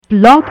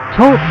Blog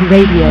Talk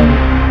Radio.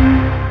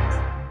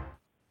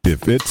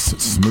 If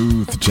it's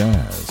smooth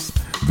jazz,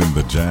 then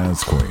the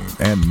Jazz Queen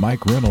and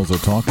Mike Reynolds are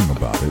talking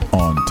about it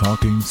on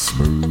Talking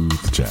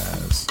Smooth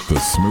Jazz, the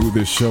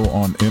smoothest show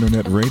on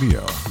internet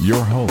radio.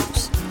 Your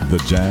hosts,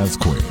 the Jazz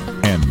Queen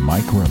and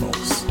Mike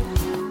Reynolds.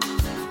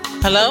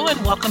 Hello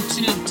and welcome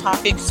to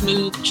Talking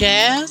Smooth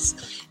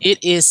Jazz.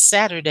 It is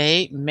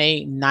Saturday,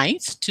 May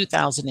 9th,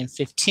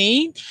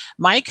 2015.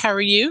 Mike, how are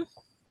you?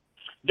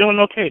 Doing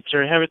okay,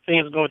 sir. Everything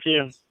is going with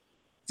you.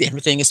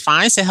 Everything is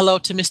fine. Say hello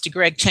to Mr.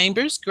 Greg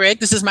Chambers.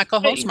 Greg, this is my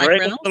co-host, Hey, Mike Greg,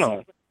 Reynolds. what's going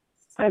on?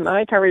 Hi,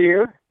 Mike. How are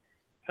you?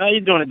 How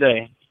you doing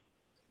today?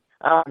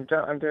 I'm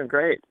doing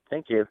great.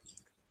 Thank you.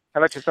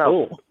 How about yourself?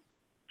 Cool.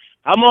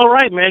 I'm all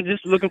right, man.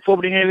 Just looking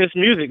forward to hearing this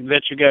music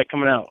that you got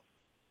coming out.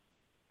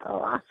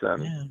 Oh,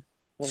 awesome. Yeah.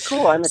 Well,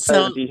 cool. I'm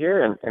excited to be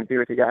here and be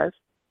with you guys.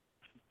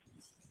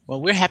 Well,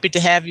 we're happy to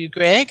have you,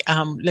 Greg.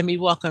 Let me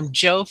welcome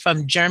Joe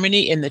from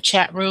Germany in the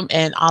chat room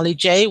and Ollie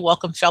J.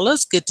 Welcome,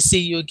 fellas. Good to see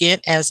you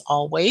again, as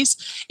always.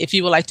 If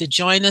you would like to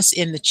join us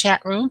in the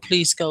chat room,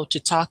 please go to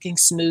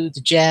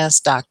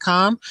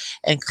talkingsmoothjazz.com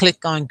and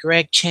click on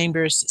Greg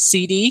Chambers'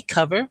 CD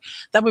cover.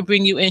 That will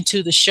bring you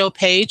into the show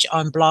page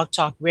on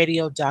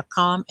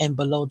blogtalkradio.com, and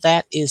below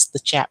that is the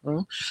chat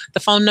room. The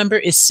phone number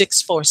is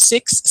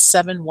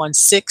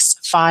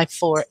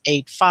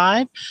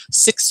 646-716-5485,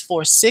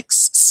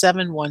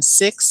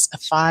 646-716-5485.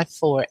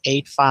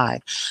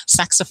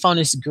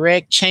 Saxophonist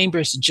Greg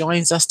Chambers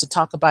joins us to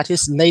talk about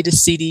his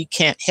latest CD,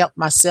 Can't Help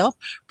Myself,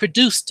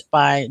 produced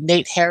by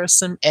Nate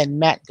Harrison and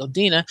Matt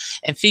Godina,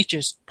 and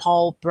features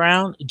Paul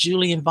Brown,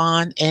 Julian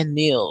Vaughn, and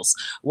Nils.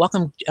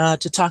 Welcome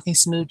to Talking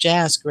Smooth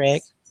Jazz,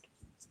 Greg.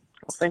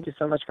 Well, thank you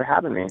so much for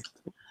having me.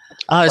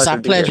 It's our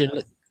pleasure.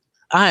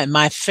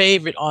 My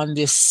favorite on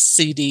this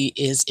CD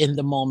is In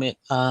the Moment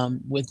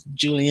with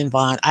Julian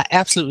Vaughn. I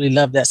absolutely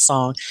love that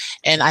song.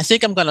 And I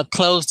think I'm going to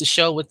close the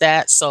show with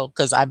that. So,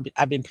 because I've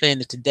been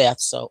playing it to death.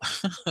 So,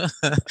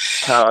 That's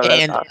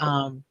and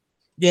awesome.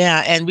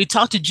 yeah. And we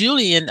talked to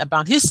Julian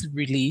about his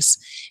release,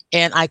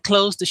 and I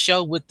closed the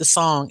show with the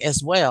song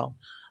as well.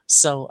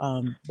 So,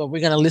 but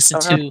we're going to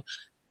listen to.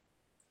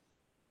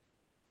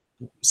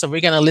 So we're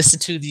going to listen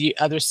to the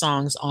other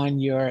songs on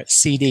your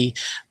CD.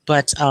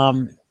 But,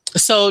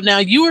 so now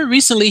you were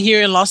recently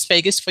here in Las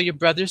Vegas for your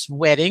brother's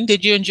wedding.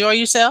 Did you enjoy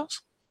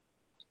yourself?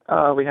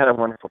 We had a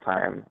wonderful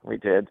time. We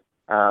did.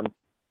 It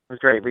was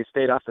great. We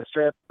stayed off the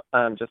strip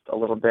just a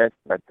little bit,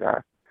 but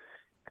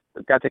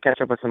got to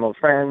catch up with some old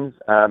friends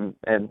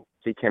and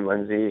see Kim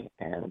Lindsay,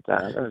 and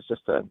it was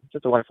just a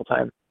wonderful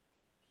time.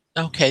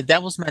 Okay,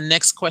 that was my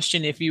next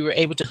question. If you were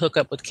able to hook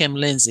up with Kim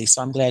Lindsay,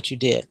 so I'm glad you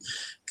did.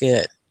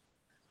 Good.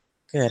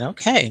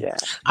 Okay. Yeah.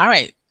 All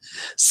right.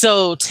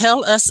 So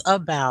tell us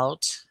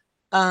about.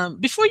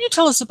 Before you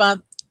tell us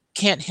about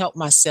Can't Help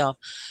Myself,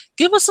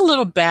 give us a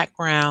little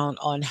background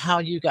on how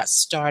you got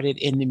started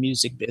in the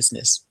music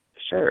business.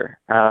 Sure.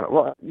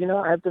 Well,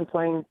 I've been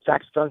playing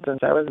saxophone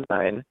since I was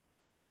 9.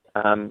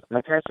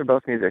 My parents were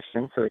both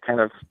musicians, so they kind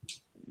of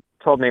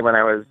told me when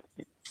I was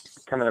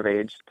coming of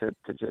age to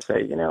just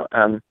say,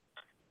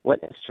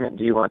 what instrument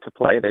do you want to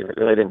play? They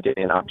really didn't give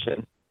me an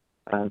option.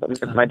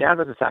 But my dad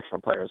was a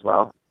saxophone player as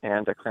well,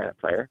 and a clarinet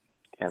player,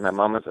 and my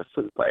mom was a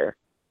flute player.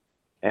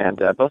 And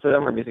both of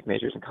them were music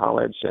majors in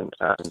college, and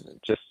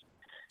just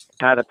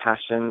had a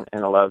passion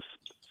and a love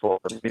for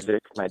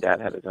music. My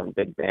dad had his own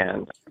big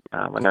band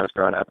when I was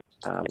growing up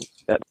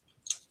that,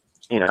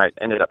 I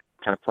ended up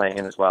kind of playing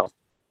in as well.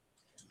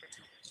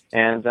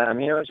 And,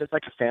 it was just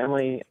like a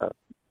family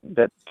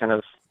that kind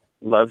of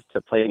loved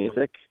to play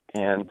music.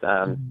 And,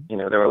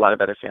 there were a lot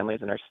of other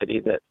families in our city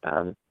that,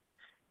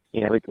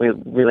 we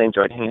really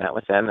enjoyed hanging out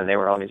with them, and they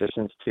were all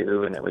musicians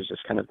too. And it was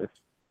just kind of this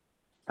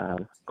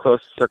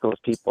close circle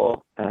of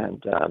people,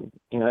 and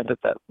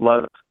that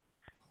love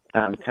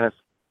kind of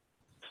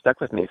stuck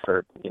with me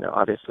for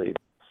obviously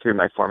through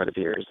my formative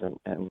years,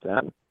 and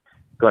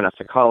going off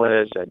to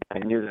college, I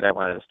knew that I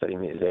wanted to study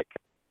music,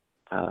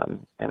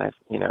 and I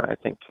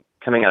think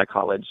coming out of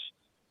college,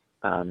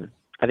 I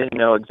didn't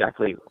know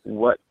exactly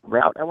what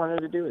route I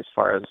wanted to do as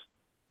far as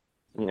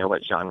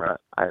what genre.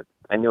 I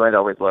knew I'd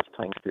always loved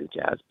playing smooth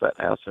jazz, but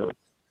I also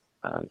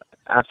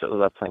absolutely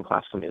loved playing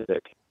classical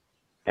music.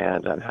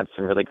 And had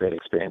some really great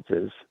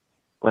experiences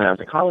when I was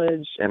in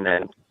college, and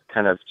then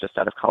kind of just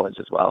out of college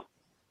as well.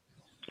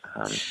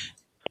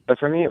 But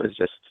for me, it was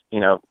just,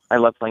 I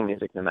love playing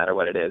music no matter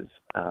what it is.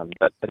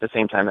 But at the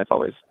same time, I've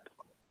always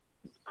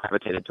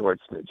gravitated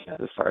towards smooth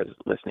jazz as far as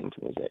listening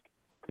to music.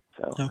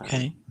 So,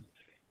 okay.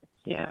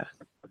 Yeah.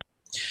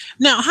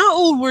 Now, how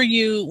old were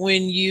you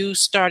when you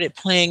started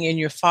playing in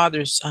your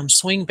father's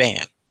swing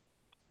band?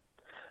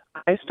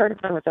 I started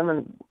playing with them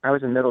when I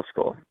was in middle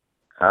school.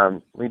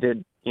 We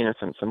did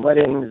some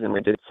weddings, and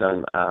we did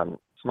some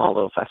small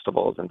little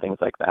festivals and things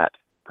like that.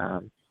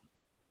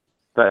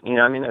 But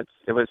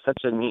it was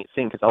such a neat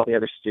thing, because all the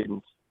other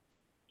students,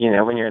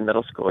 when you're in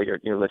middle school,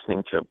 you're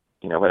listening to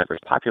whatever's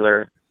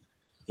popular,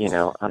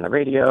 on the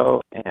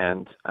radio,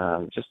 and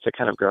just to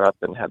kind of grow up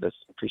and have this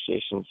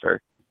appreciation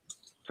for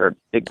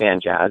big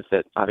band jazz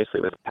that obviously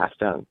was passed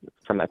down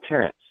from my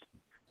parents.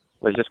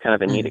 was just kind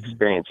of a neat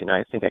experience. You know,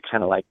 I think I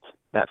kind of liked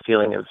that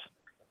feeling of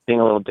being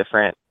a little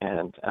different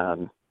and,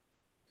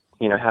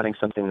 you know, having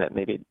something that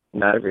maybe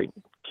not every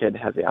kid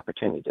has the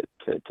opportunity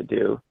to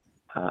do.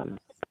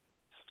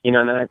 You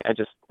know, and then I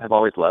just have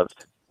always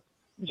loved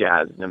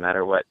jazz, no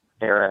matter what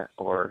era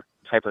or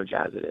type of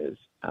jazz it is.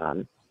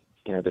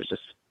 You know, there's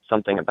just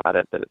something about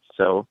it that it's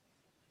so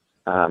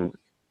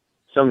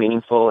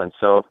meaningful, and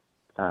so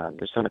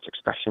there's so much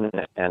expression in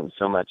it, and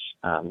so much.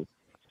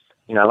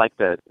 You know, I like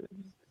the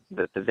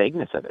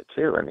vagueness of it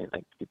too. I mean,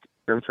 like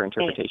room for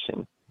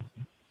interpretation.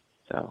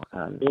 So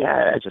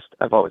yeah,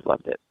 I've always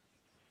loved it.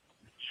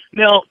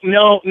 Now, do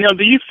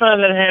you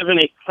find that having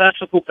a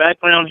classical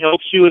background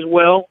helps you as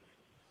well?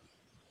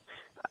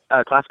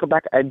 Classical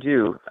back, I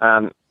do.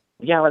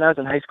 Yeah, when I was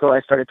in high school,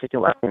 I started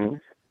taking lessons,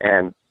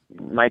 and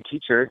my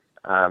teacher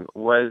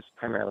was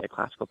primarily a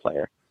classical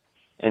player,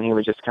 and he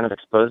would just kind of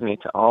expose me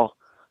to all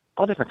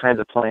different kinds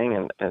of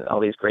playing and all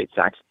these great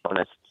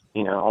saxophonists,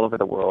 you know, all over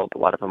the world. A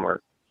lot of them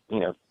are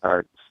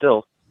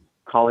still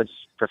college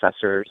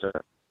professors,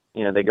 or,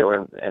 you know, they go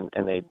in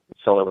and they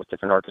solo with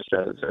different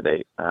orchestras, or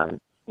they,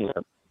 you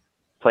know,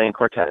 play in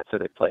quartets, or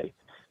they play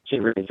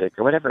chamber music,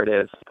 or whatever it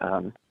is.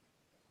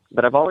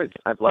 But I've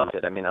loved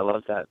it. I mean, I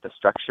love the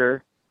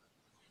structure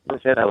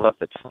with it. I love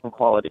the tone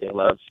quality. I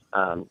love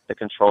the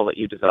control that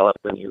you develop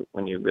when you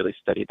really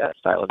study that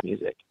style of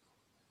music.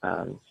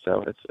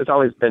 So it's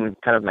always been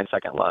kind of my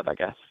second love, I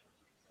guess.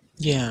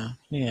 Yeah.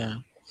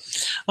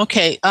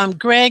 Okay,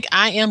 Greg,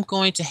 I am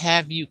going to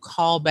have you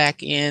call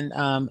back in.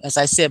 As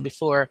I said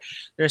before,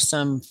 we're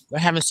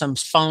having some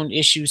phone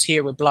issues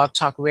here with Blog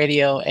Talk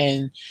Radio,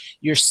 and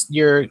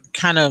you're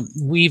kind of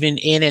weaving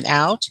in and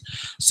out.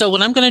 So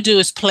what I'm going to do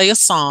is play a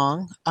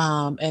song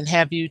and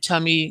have you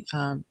tell me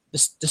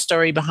the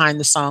story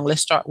behind the song.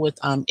 Let's start with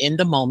 "In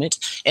the Moment,"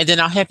 and then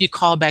I'll have you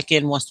call back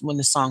in when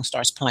the song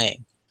starts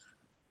playing.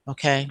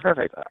 Okay.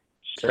 Perfect.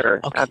 Sure.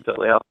 Okay.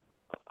 Absolutely.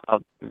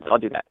 I'll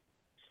do that.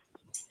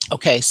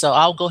 Okay, so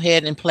I'll go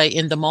ahead and play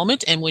 "In the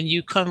Moment," and when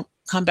you come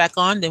back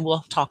on, then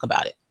we'll talk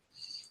about it.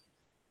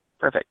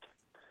 Perfect.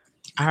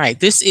 All right,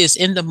 this is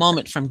 "In the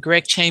Moment" from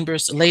Greg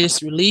Chambers'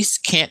 latest release,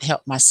 "Can't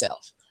Help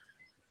Myself."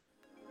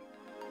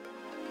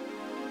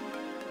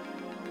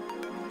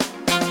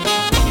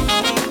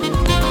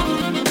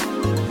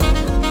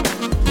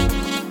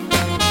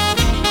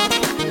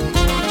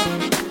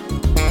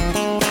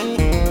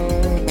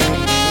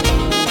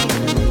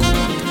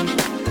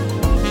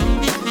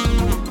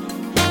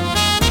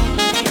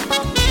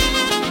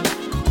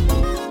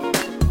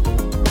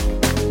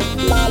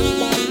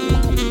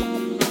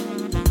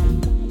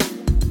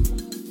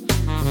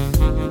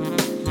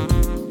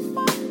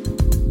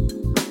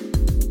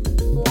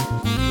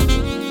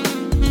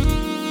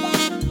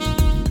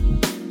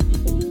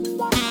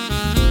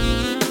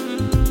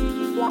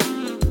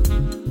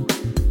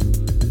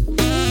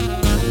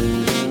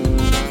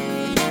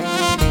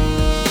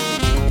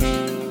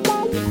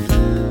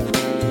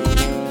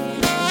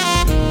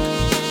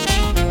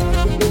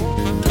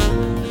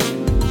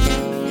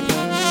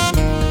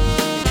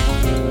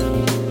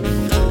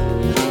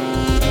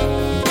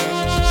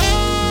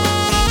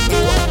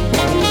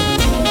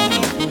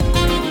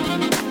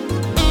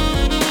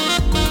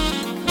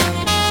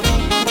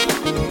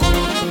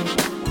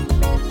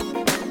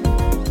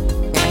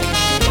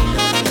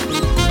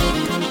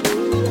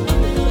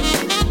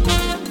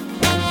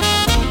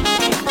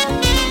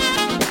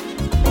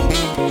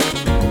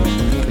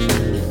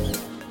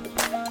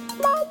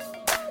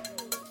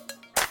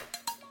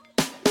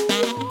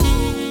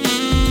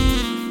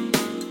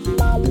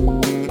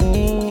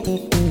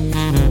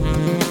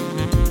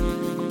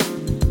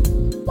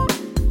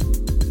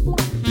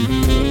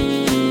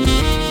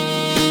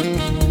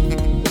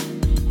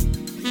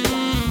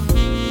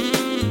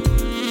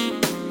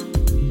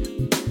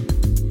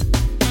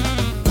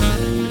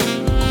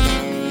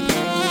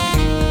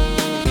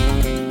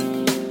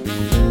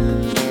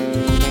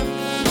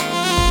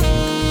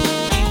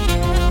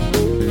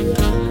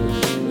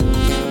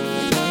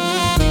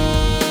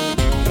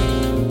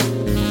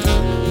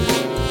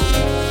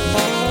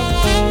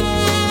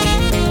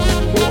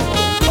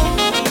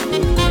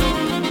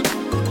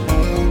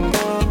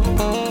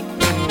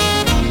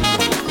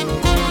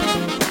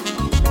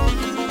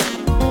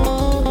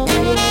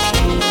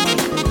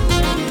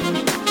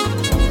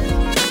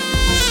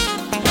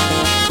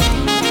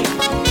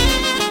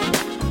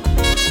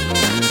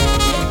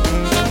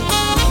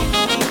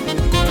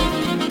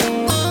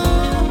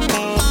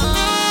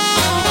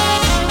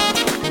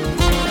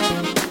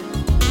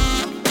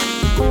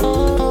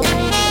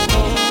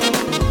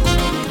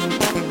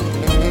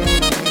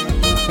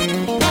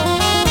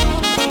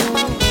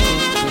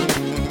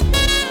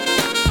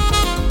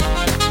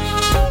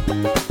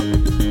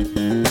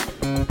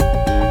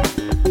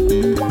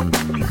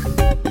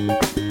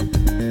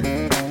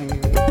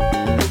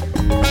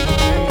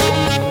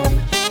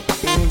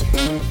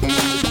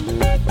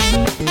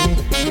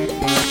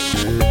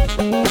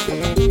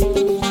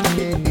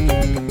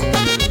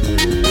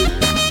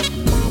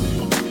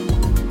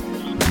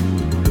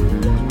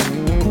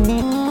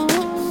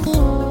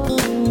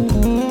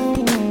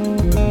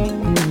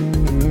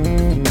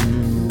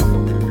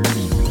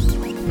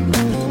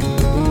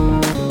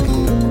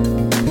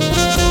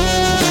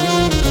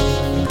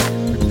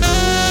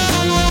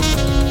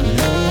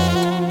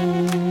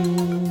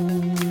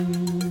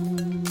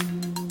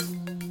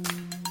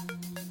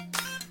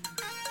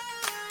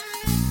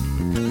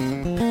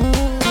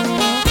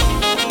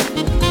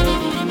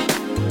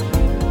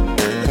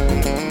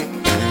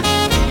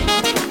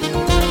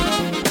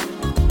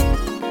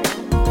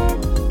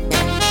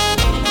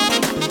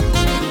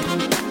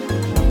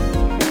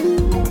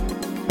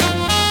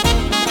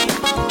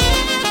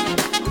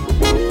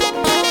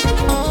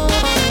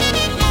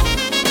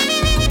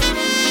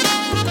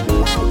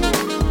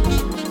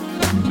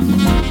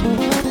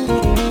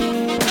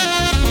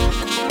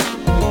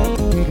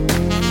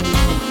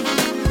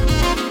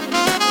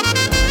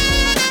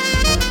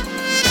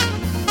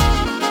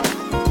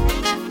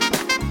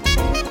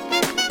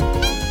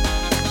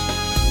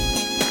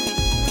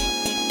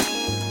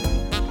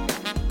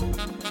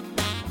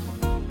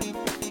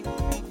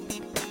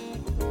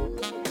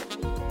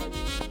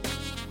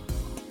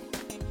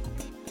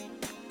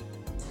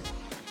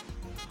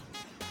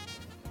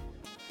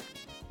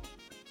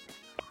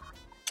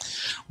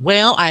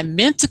 Well, I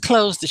meant to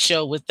close the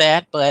show with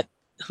that, but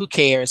who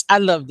cares? I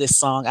love this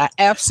song. I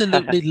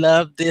absolutely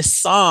love this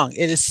song.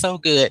 It is so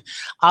good.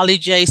 Ollie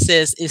J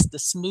says it's the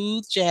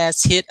smooth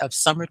jazz hit of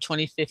summer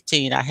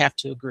 2015. I have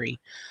to agree.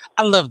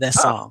 I love that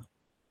Oh, song.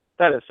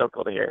 that is so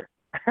cool to hear.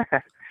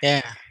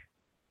 Yeah. Well,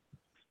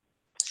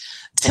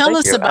 Tell thank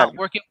us you. about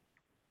working.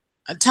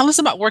 Tell us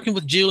about working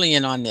with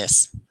Julian on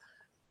this.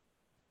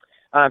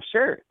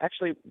 Sure.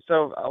 Actually,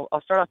 so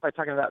I'll start off by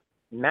talking about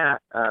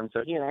Matt.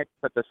 So he and I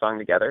put this song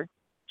together,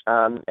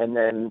 and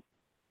then,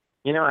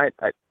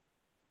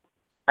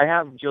 I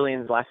have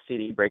Julian's last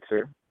CD,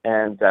 Breakthrough,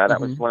 and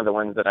that was Hmm. one of the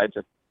ones that I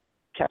just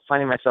kept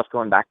finding myself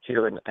going back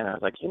to, and I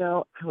was like,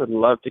 I would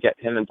love to get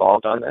him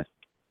involved on this.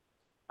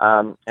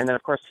 And then,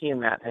 of course, he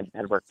and Matt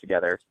had worked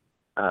together,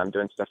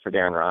 doing stuff for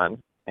Darren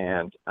Ron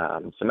and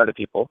some other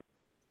people.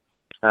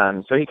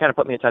 So he kind of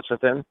put me in touch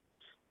with him.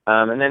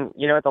 And then,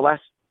 at the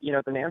last,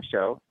 at the NAMM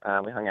show,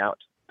 we hung out,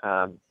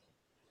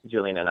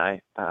 Julian and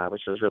I,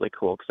 which was really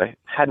cool because I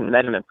hadn't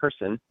met him in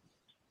person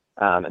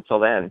until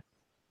then.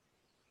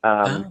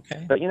 Oh,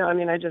 okay. But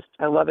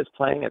I love his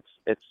playing.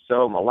 It's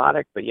so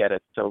melodic, but yet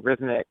it's so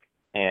rhythmic,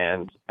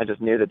 and I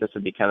just knew that this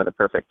would be kind of the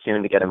perfect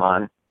tune to get him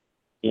on.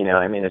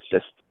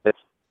 It's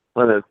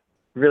one of those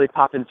really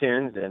poppin'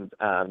 tunes, and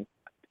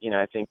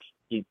I think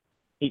he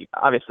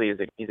obviously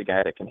he's a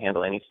guy that can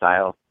handle any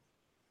style,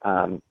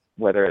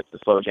 whether it's a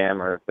slow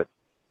jam or if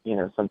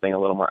it's something a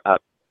little more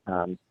up.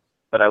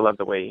 But I love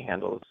the way he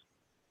handles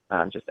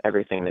just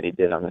everything that he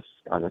did on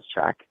this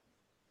track.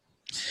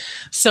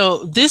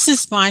 So this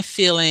is my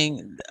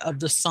feeling of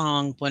the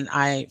song when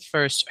I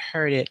first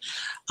heard it.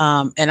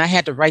 And I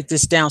had to write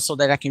this down so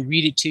that I can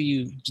read it to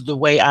you the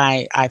way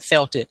I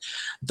felt it.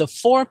 The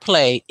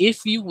foreplay,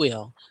 if you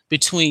will,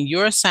 between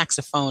your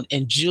saxophone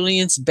and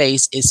Julian's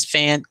bass is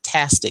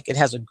fantastic. It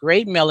has a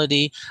great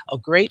melody, a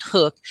great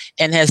hook,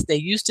 and as they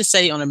used to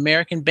say on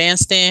American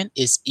Bandstand,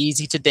 it's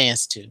easy to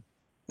dance to.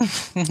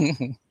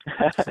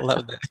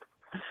 Love that.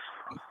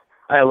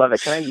 I love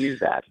it. Can I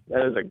use that?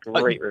 That is a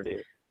great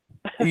review.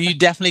 You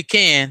definitely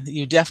can.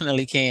 You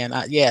definitely can.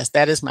 Yes,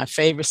 that is my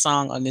favorite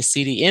song on this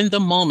CD. In the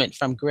Moment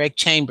from Greg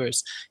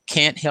Chambers,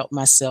 Can't Help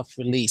Myself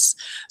release.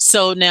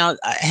 So now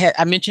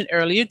I mentioned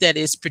earlier that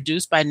it's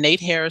produced by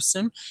Nate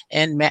Harrison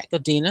and Matt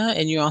Godina,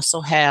 and you also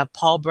have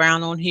Paul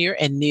Brown on here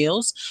and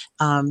Niels.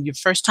 Your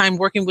first time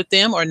working with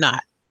them or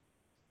not?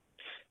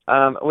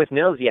 With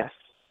Nils, yes.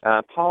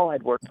 Paul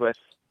I'd worked with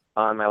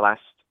on my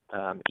last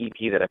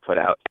EP that I put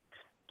out.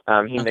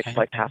 He mixed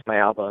like half my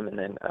album, and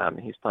then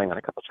he's playing on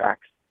a couple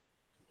tracks.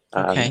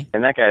 Okay.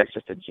 And that guy is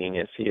just a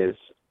genius.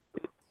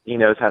 He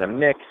knows how to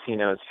mix. He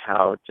knows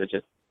how to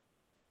just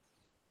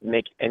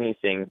make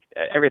everything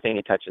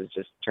he touches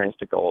just turns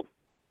to gold.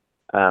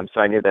 So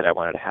I knew that I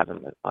wanted to have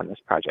him on this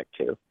project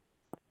too.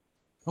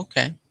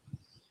 Okay.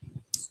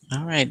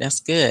 All right, that's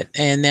good.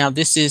 And now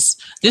this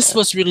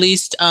was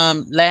released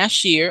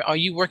last year. Are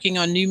you working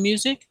on new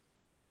music?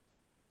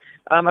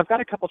 I've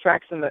got a couple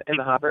tracks in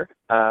the hopper.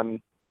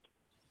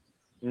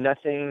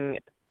 Nothing,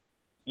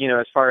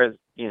 as far as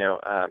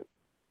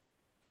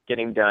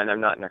getting done.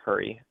 I'm not in a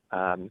hurry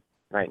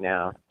right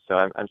now, so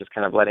I'm just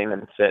kind of letting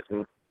them sit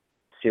and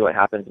see what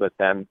happens with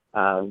them.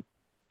 And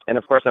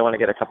of course, I want to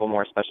get a couple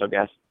more special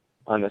guests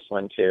on this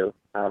one too.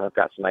 I've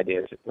got some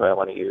ideas what I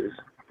want to use,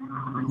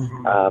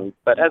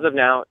 but as of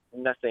now,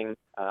 nothing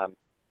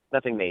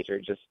major.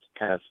 Just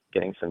kind of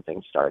getting some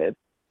things started.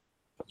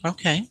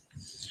 Okay.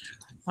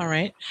 All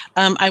right.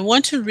 I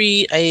want to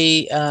read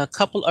a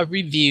couple of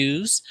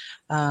reviews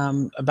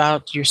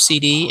about your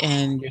CD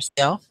and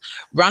yourself.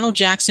 Ronald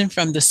Jackson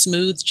from the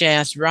Smooth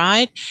Jazz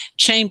Ride.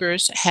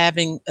 Chambers,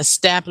 having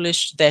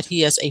established that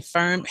he has a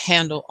firm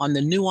handle on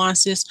the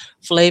nuances,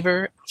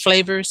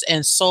 flavors,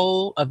 and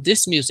soul of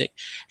this music,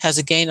 has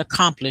again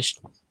accomplished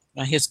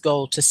his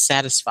goal to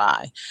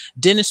satisfy.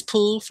 Dennis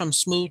Poole from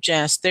Smooth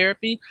Jazz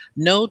Therapy,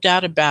 no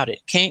doubt about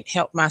it. Can't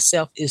Help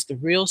Myself is the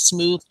real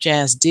smooth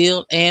jazz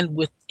deal, and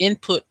with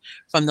input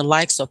from the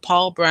likes of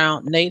Paul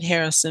Brown, Nate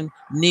Harrison,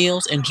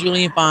 Niels, and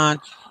Julian Bond,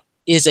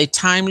 is a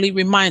timely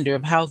reminder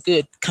of how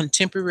good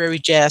contemporary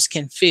jazz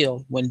can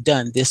feel when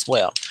done this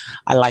well.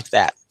 I like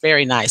that.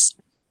 Very nice.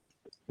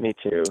 Me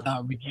too.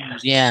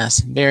 Reviews. Yes,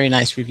 very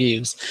nice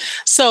reviews.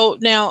 So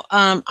now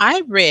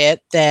I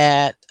read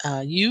that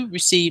you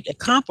received a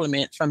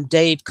compliment from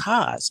Dave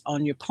Koz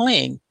on your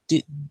playing.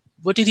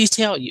 What did he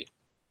tell you?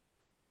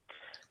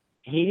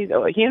 He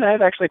and I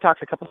have actually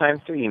talked a couple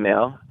times through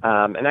email,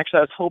 and actually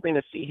I was hoping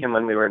to see him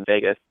when we were in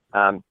Vegas.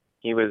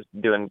 He was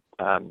doing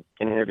an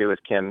interview with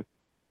Kim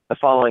the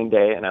following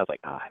day, and I was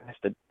like, I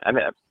missed it. I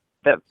mean,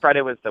 that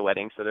Friday was the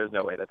wedding, so there's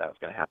no way that was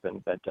going to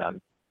happen. But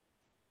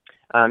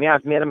yeah,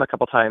 I've met him a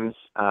couple times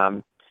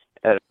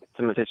at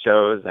some of his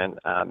shows, and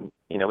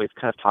we've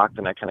kind of talked,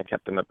 and I kind of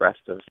kept him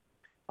abreast of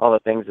all the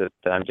things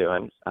that I'm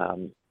doing.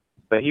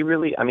 But he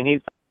really,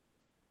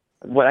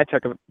 what I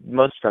took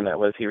most from it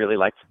was he really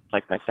liked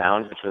my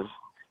sound, which was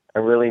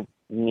a really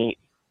neat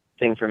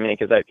thing for me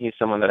because he's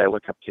someone that I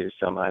look up to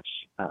so much,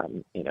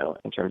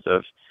 in terms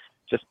of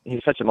just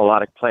he's such a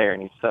melodic player,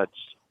 and he's such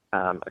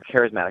a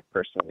charismatic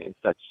person.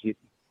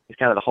 he's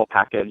kind of the whole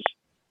package.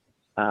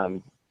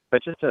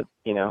 But just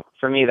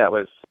for me, that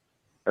was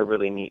a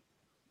really neat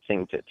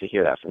thing to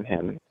hear that from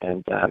him.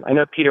 And I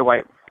know Peter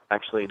White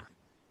actually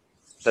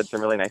said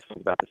some really nice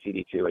things about the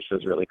CD too, which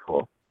was really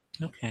cool.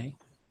 Okay.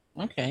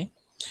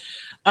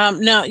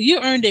 Now you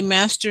earned a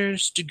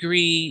master's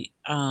degree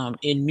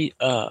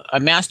a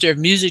Master of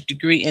Music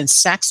degree in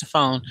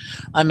saxophone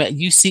at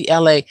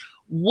UCLA.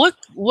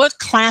 What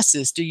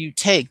classes do you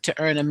take to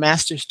earn a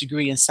master's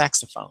degree in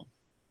saxophone?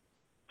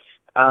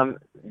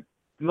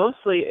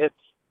 Mostly it's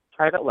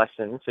private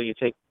lessons. So you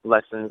take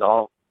lessons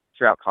all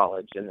throughout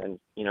college, and then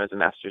as a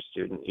master's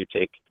student you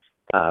take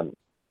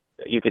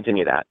you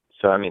continue that.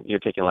 So I mean, you're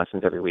taking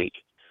lessons every week.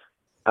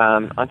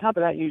 On top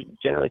of that, you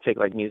generally take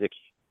like music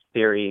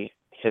theory,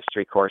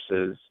 history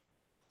courses,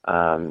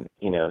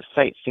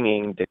 sight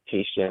singing,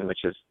 dictation,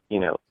 which is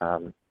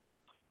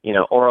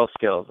oral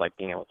skills, like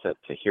being able to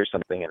hear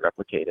something and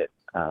replicate it.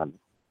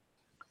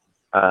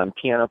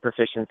 Piano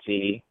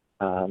proficiency.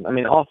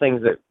 All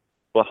things that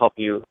will help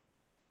you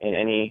in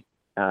any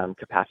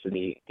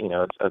capacity,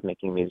 of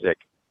making music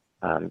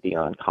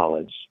beyond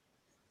college.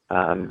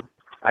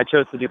 I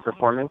chose to do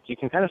performance. You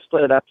can kind of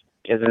split it up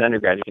as an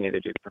undergrad. You can either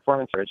do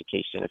performance or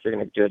education. If you're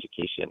going to do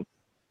education,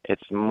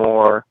 it's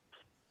more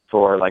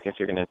for like if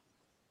you're going to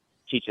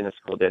teach in a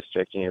school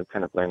district,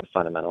 kind of learn the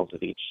fundamentals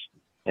of each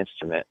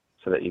instrument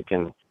so that you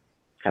can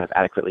kind of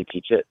adequately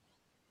teach it.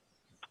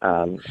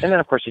 And then,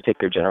 of course, you take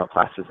your general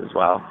classes as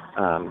well.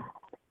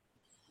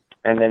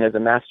 And then as a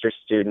master's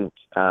student,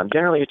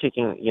 generally you're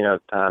taking,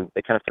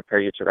 they kind of prepare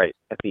you to write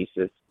a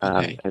thesis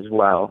as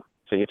well.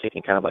 So you're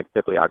taking kind of like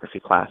bibliography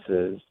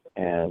classes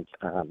and,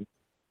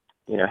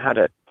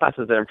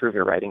 classes that improve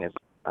your writing as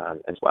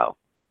well.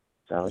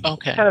 So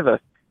it's kind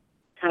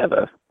of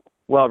a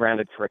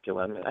well-rounded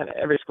curriculum. And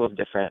every school is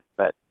different,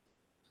 but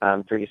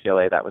for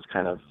UCLA, that was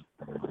kind of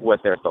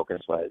what their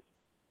focus was.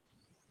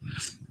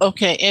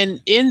 Okay,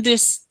 and in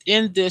this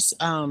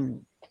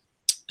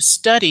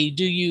study,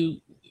 do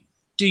you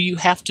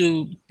have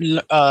to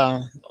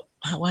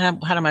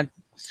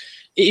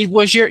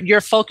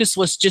your focus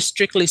was just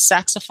strictly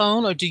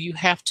saxophone, or do you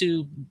have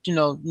to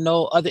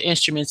know other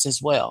instruments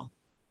as well?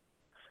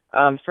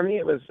 For me,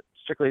 it was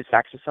strictly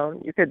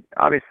saxophone. You could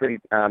obviously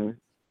there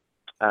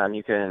are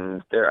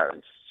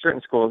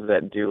certain schools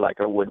that do like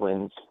a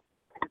woodwinds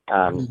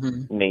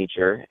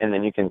major, and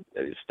then you can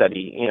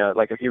study,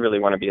 like if you really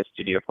want to be a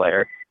studio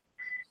player,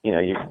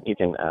 you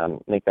can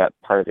make that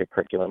part of your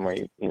curriculum where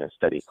you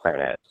study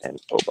clarinet and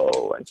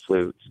oboe and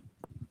flute.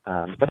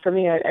 But for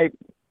me, I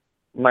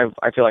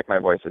feel like my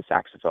voice is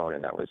saxophone,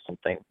 and that was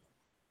something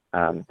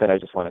that I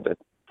just wanted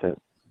to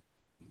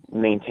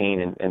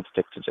maintain and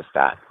stick to just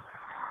that.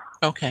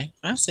 Okay,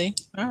 I see.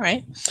 All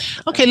right.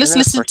 Okay, let's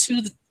listen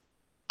to the.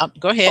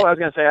 Go ahead. Oh, I was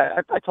going to say,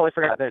 I totally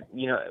forgot that,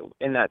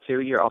 in that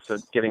too, you're also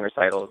giving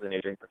recitals and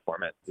you're doing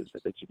performances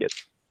that you get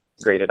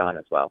graded on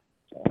as well.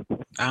 So.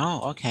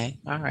 Oh, okay.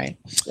 All right.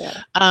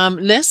 Yeah.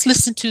 Let's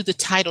listen to the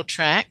title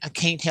track, I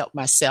Can't Help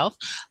Myself.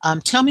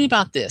 Tell me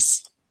about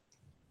this.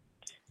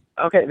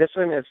 Okay, this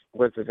one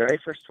was the very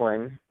first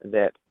one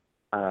that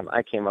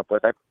I came up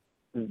with. I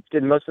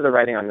did most of the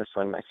writing on this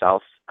one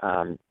myself,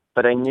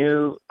 but I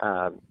knew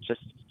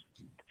just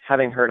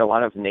having heard a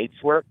lot of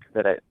Nate's work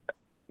that I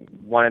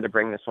wanted to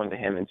bring this one to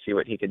him and see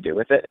what he could do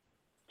with it.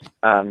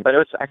 But it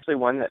was actually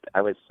one that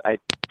I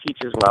teach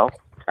as well.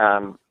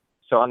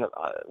 So on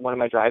one of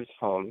my drives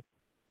home,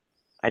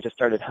 I just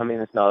started humming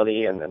this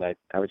melody, and then I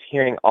was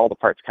hearing all the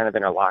parts kind of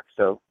interlock.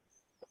 So,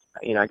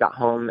 I got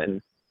home,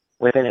 and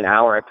within an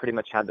hour, I pretty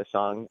much had the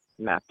song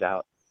mapped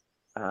out.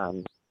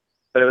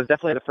 But it was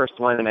definitely the first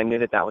one, and I knew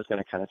that was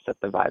going to kind of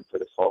set the vibe for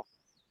this whole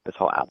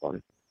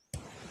album.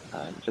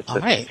 Just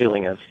this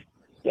feeling of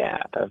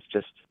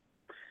just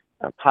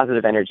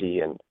positive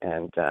energy and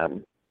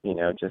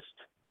just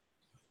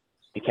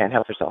you can't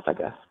help yourself, I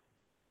guess.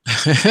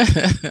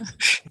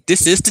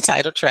 This is the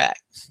title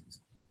track.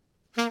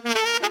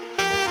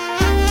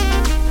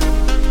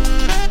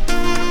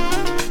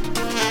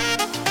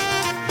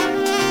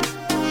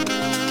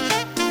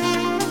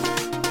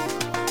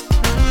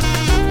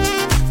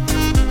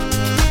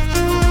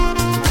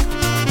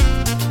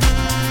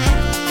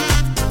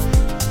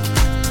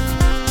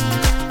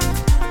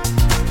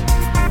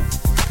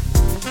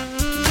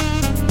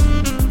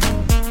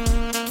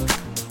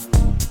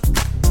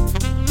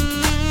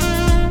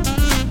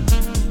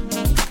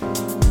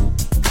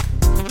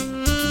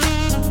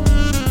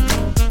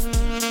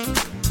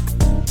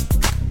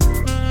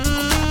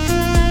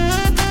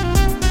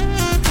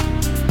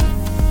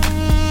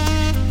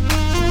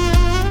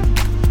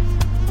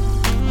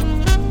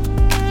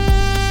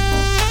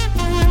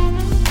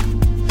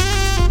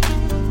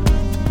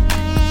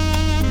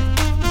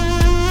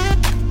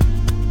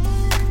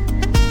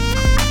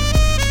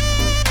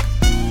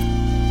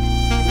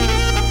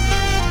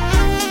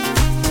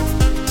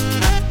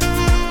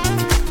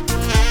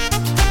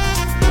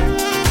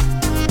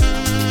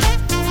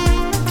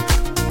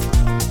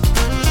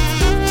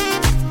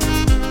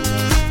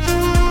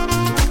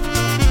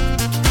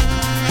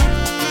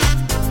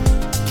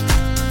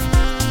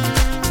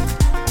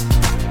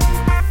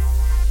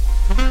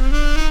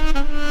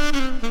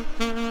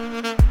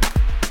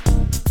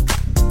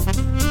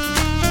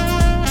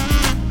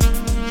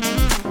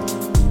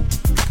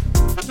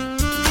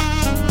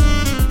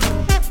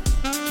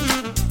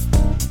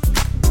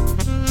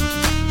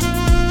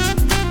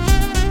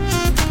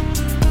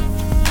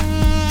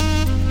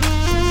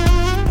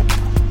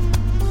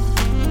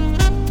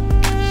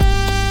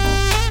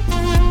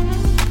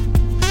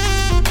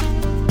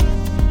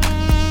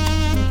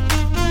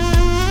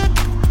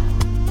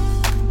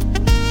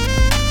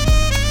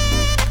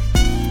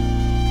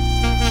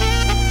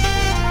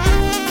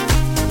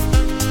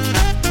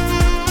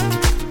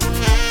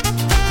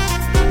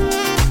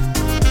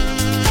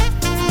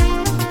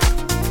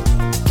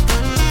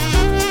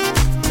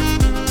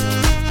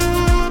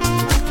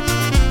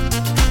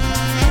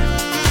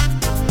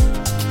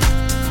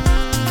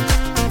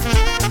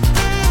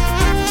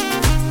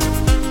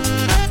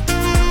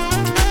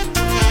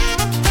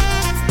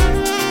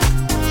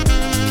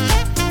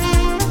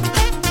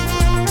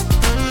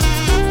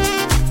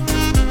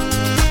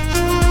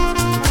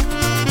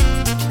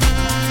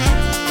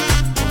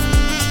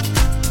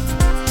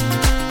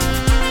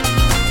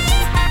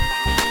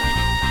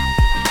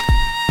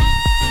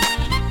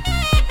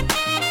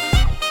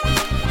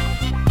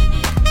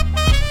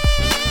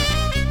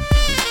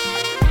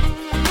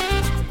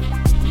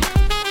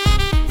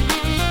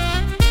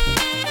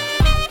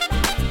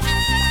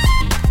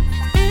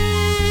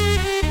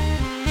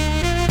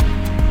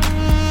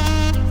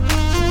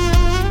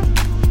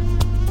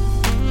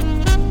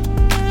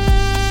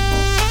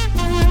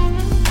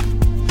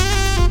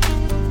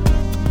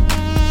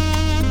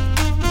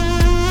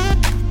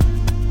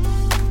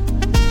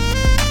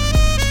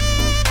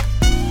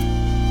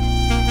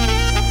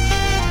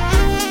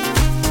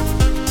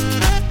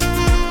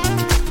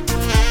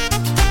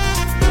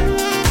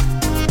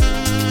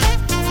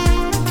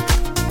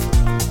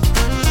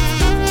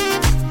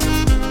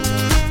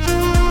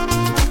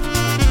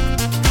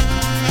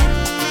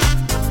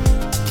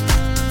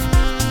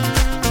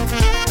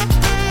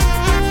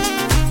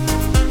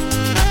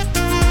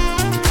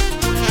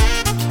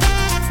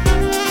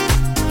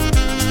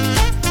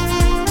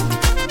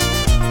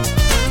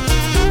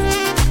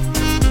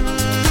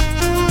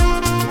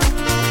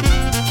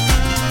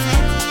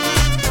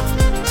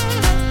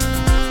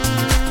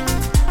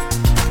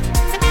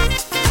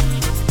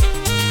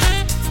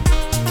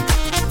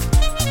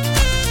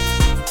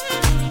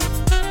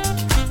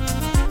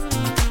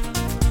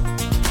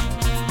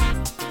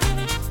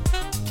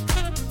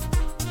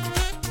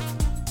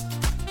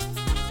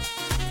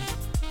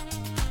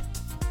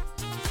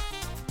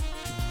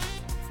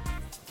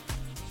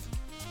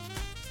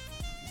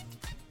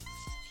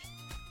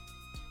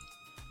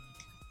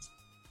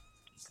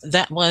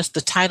 That was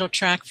the title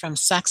track from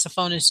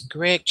saxophonist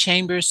Greg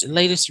Chambers'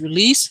 latest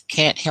release,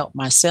 Can't Help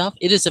Myself.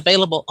 It is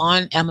available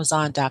on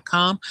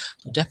Amazon.com.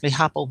 So definitely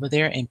hop over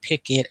there and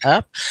pick it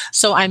up.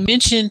 So I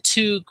mentioned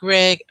to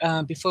Greg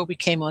before we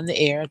came on the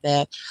air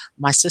that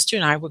my sister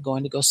and I were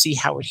going to go see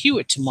Howard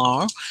Hewitt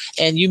tomorrow.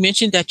 And you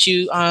mentioned that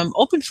you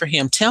opened for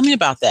him. Tell me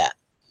about that.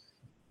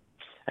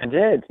 I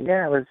did.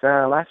 Yeah, it was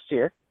last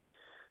year.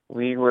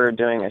 We were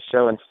doing a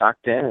show in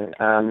Stockton.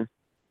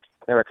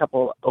 There were a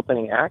couple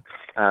opening acts,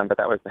 but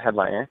that was the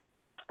headliner.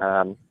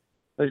 It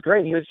was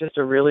great. He was just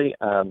a really,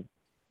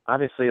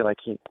 obviously, like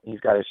he's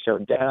got his show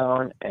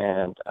down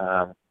and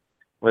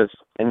was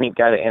a neat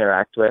guy to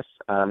interact with.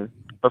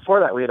 Before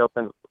that, we had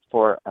opened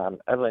for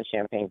Evelyn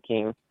Champagne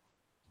King,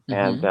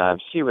 and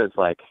she was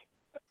like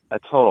a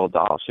total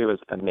doll. She was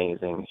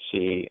amazing.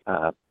 We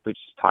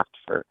just talked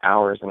for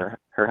hours, and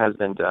her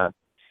husband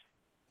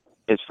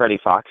is Freddie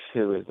Fox,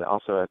 who is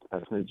also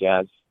a smooth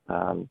jazz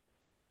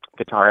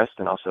guitarist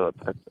and also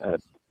a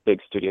big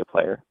studio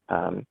player,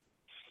 and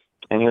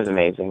he was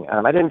amazing.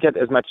 I didn't get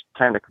as much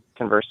time to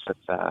converse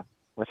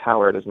with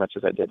Howard as much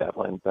as I did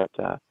Evelyn, but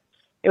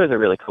it was a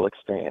really cool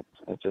experience.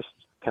 It's just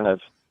kind of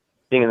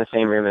being in the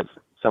same room as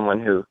someone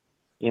who,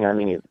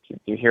 you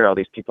hear all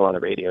these people on the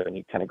radio and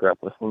you kind of grow up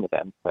listening to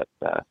them, but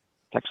to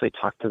actually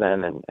talk to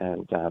them and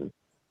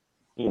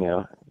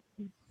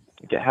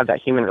have that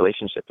human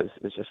relationship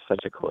is just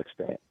such a cool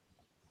experience.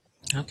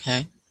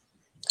 Okay.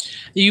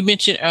 You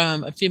mentioned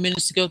a few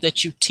minutes ago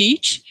that you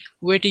teach.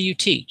 Where do you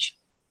teach?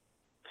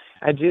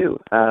 I do.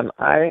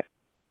 I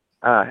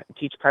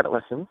teach private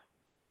lessons.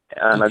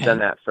 Okay. I've done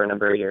that for a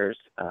number of years,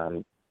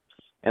 and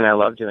I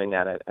love doing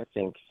that. I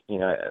think,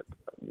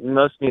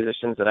 most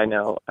musicians that I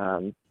know,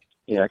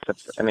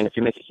 except, if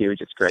you make it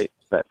huge, it's great.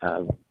 But,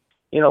 a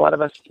lot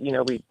of us,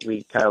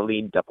 we kind of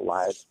lead double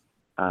lives.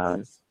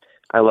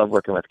 I love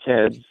working with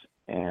kids,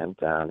 and,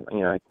 I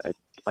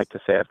like to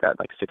say I've got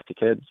like 60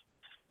 kids.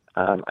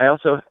 I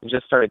also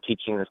just started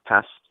teaching this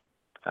past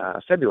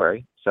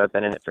February, so I've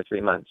been in it for 3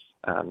 months,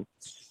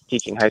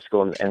 teaching high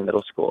school and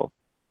middle school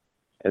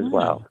as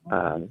well.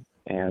 I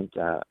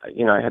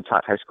had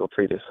taught high school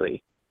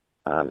previously,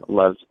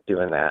 loved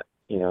doing that,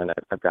 and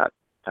I've got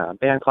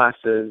band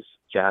classes,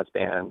 jazz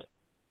band,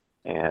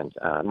 and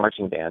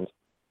marching band.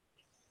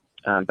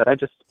 But I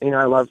just,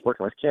 I love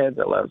working with kids.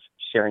 I love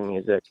sharing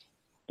music,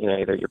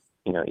 either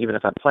even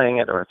if I'm playing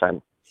it or if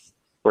I'm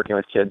working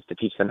with kids to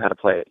teach them how to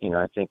play it.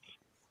 I think,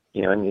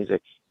 in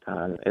music,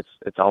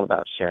 it's all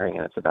about sharing,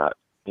 and it's about,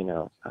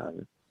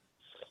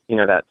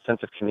 that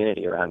sense of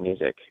community around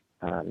music.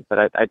 But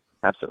I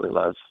absolutely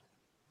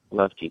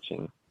love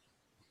teaching.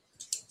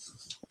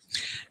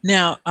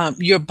 Now,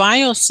 your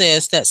bio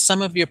says that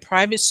some of your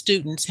private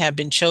students have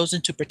been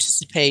chosen to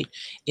participate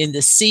in the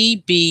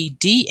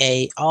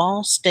CBDA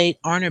All-State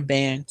Honor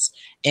Bands,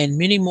 and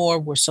many more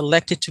were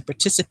selected to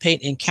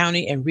participate in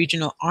county and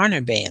regional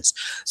honor bands.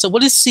 So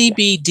what is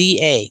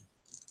CBDA?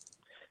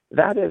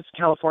 That is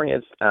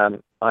California's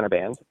honor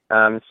band.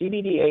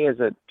 CBDA is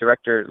a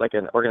director, like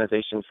an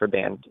organization for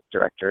band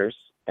directors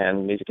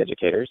and music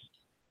educators.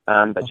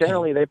 But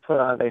generally they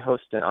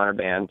host an honor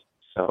band.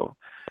 So,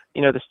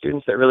 the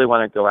students that really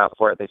want to go out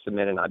for it, they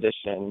submit an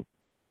audition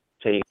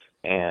tape,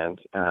 and,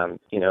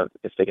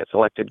 if they get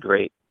selected,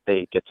 great.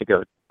 They get to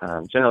go.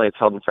 Generally it's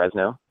held in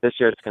Fresno. This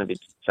year it's going to be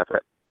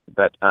separate.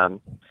 But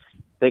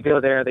they go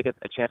there, they get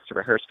a chance to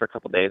rehearse for a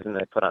couple of days, and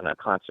they put on a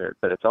concert.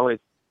 But it's always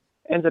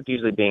ends up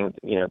usually being,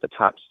 the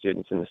top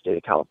students in the state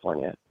of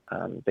California.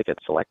 They get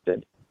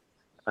selected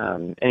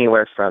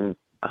anywhere from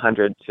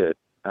 100 to,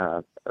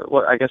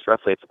 I guess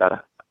roughly it's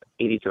about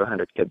 80 to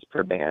 100 kids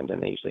per band,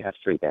 and they usually have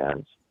 3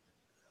 bands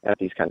at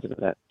these kinds of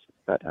events.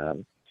 But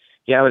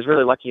I was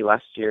really lucky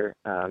last year.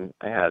 I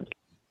had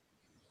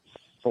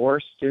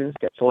 4 students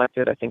get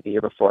selected. I think the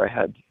year before I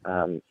had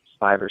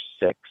 5 or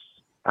 6.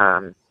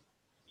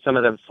 Some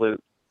of them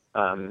flute.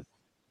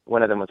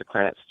 One of them was a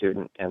clarinet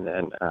student, and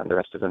then the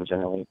rest of them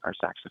generally are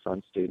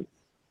saxophone students.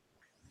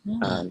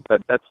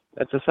 But that's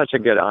such a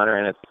good honor,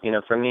 and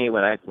it's, for me,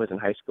 when I was in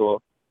high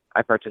school,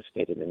 I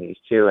participated in these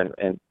too,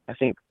 and I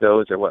think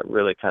those are what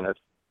really kind of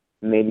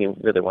made me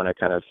really want to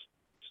kind of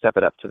step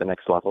it up to the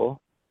next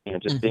level.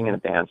 Just being in a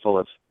band full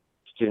of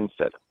students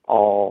that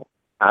all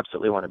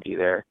absolutely want to be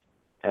there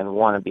and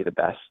want to be the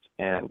best,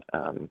 and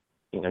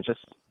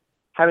just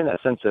having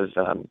that sense of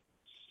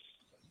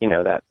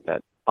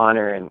that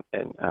honor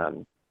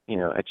and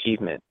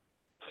achievement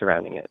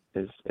surrounding it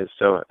is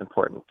so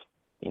important,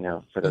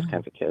 for those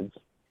kinds of kids.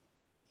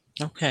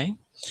 Okay.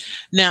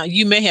 Now,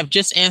 you may have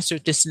just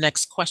answered this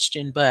next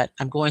question, but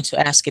I'm going to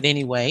ask it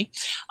anyway.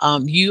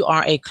 You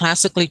are a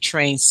classically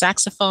trained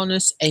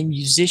saxophonist, a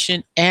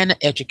musician, and an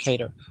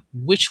educator.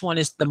 Which one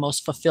is the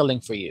most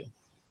fulfilling for you?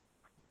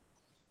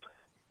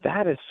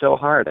 That is so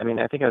hard. I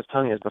think I was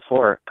telling you this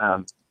before.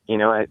 I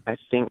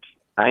think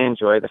I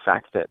enjoy the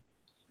fact that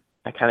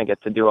I kind of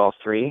get to do all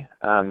 3.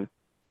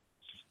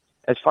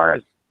 As far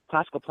as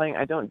classical playing,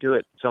 I don't do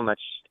it so much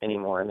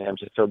anymore. I'm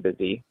just so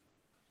busy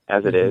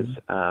as it is.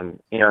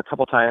 A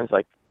couple times,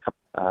 like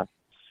a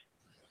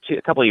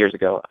couple of years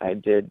ago, I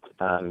did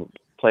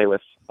play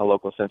with a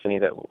local symphony,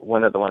 that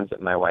one of the ones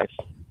that my wife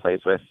plays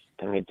with,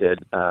 and we did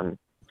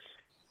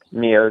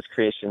Mio's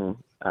creation,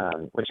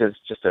 which is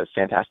just a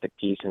fantastic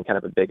piece and kind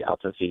of a big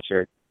alto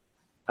feature.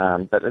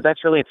 But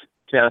that's really, to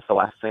be honest, the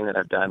last thing that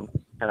I've done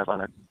kind of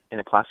in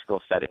a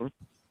classical setting.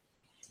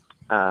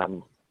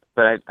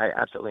 But I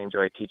absolutely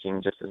enjoy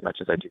teaching just as much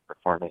as I do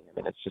performing. I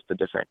mean, it's just a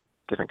different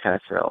kind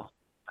of thrill.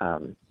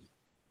 And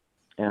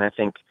I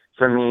think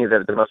for me,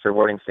 the most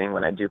rewarding thing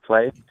when I do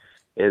play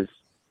is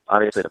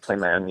obviously to play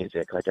my own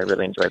music. Like, I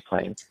really enjoy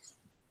playing,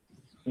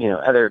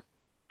 other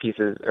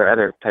pieces or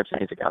other types of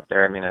music out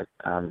there. I mean,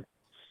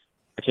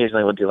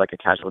 occasionally we'll do like a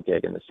casual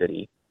gig in the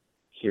city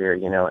here,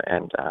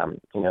 and,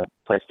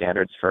 play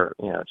standards for,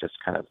 just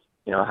kind of,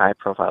 a high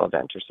profile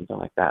event or something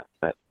like that.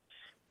 But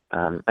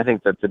I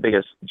think that the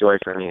biggest joy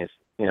for me is,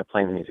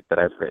 playing the music that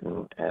I've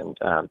written and,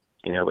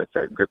 with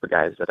a group of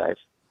guys that I've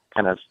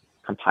kind of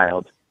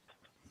compiled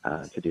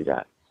to do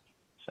that.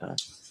 So.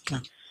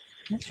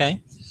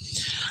 Okay.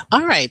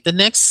 All right. The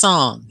next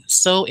song,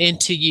 So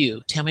Into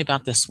You. Tell me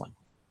about this one.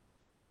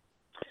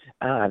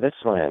 This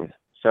one.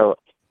 So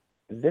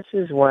this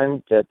is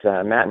one that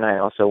Matt and I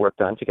also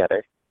worked on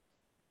together.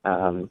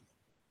 I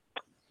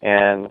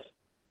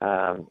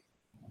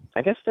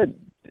guess the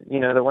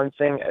one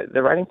thing,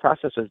 the writing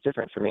process was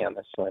different for me on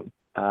this one.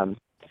 I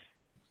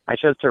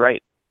chose to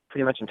write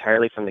pretty much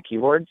entirely from the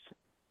keyboards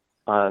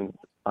on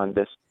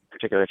this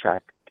particular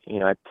track.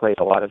 I played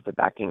a lot of the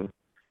backing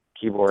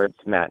keyboards.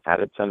 Matt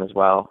added some as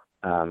well.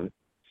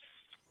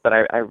 But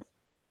I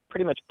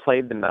pretty much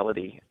played the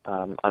melody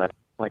on a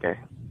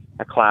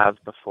clav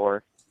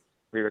before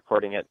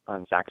re-recording it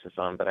on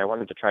saxophone. But I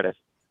wanted to try to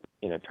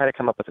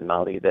come up with a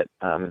melody that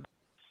I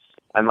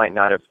might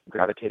not have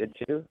gravitated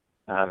to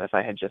if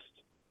I had just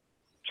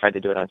tried to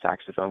do it on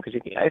saxophone.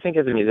 Because I think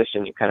as a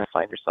musician, you kind of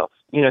find yourself,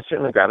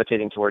 certainly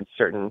gravitating towards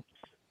certain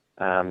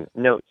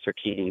notes or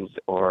keys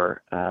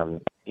or,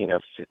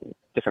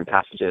 different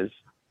passages.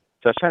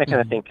 So I was trying to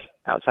kind of think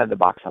outside the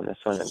box on this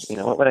one. And,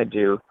 what would I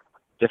do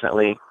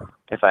differently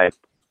if I,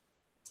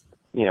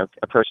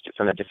 approached it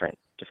from a different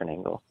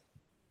angle?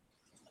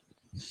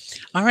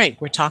 All right,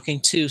 we're talking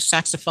to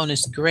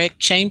saxophonist Greg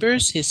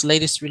Chambers. His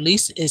latest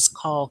release is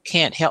called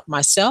Can't Help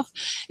Myself.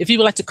 If you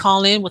would like to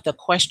call in with a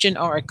question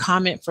or a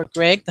comment for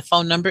Greg, the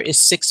phone number is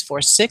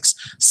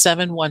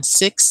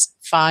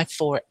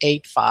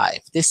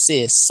 646-716-5485. This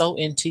is So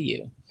Into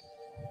You.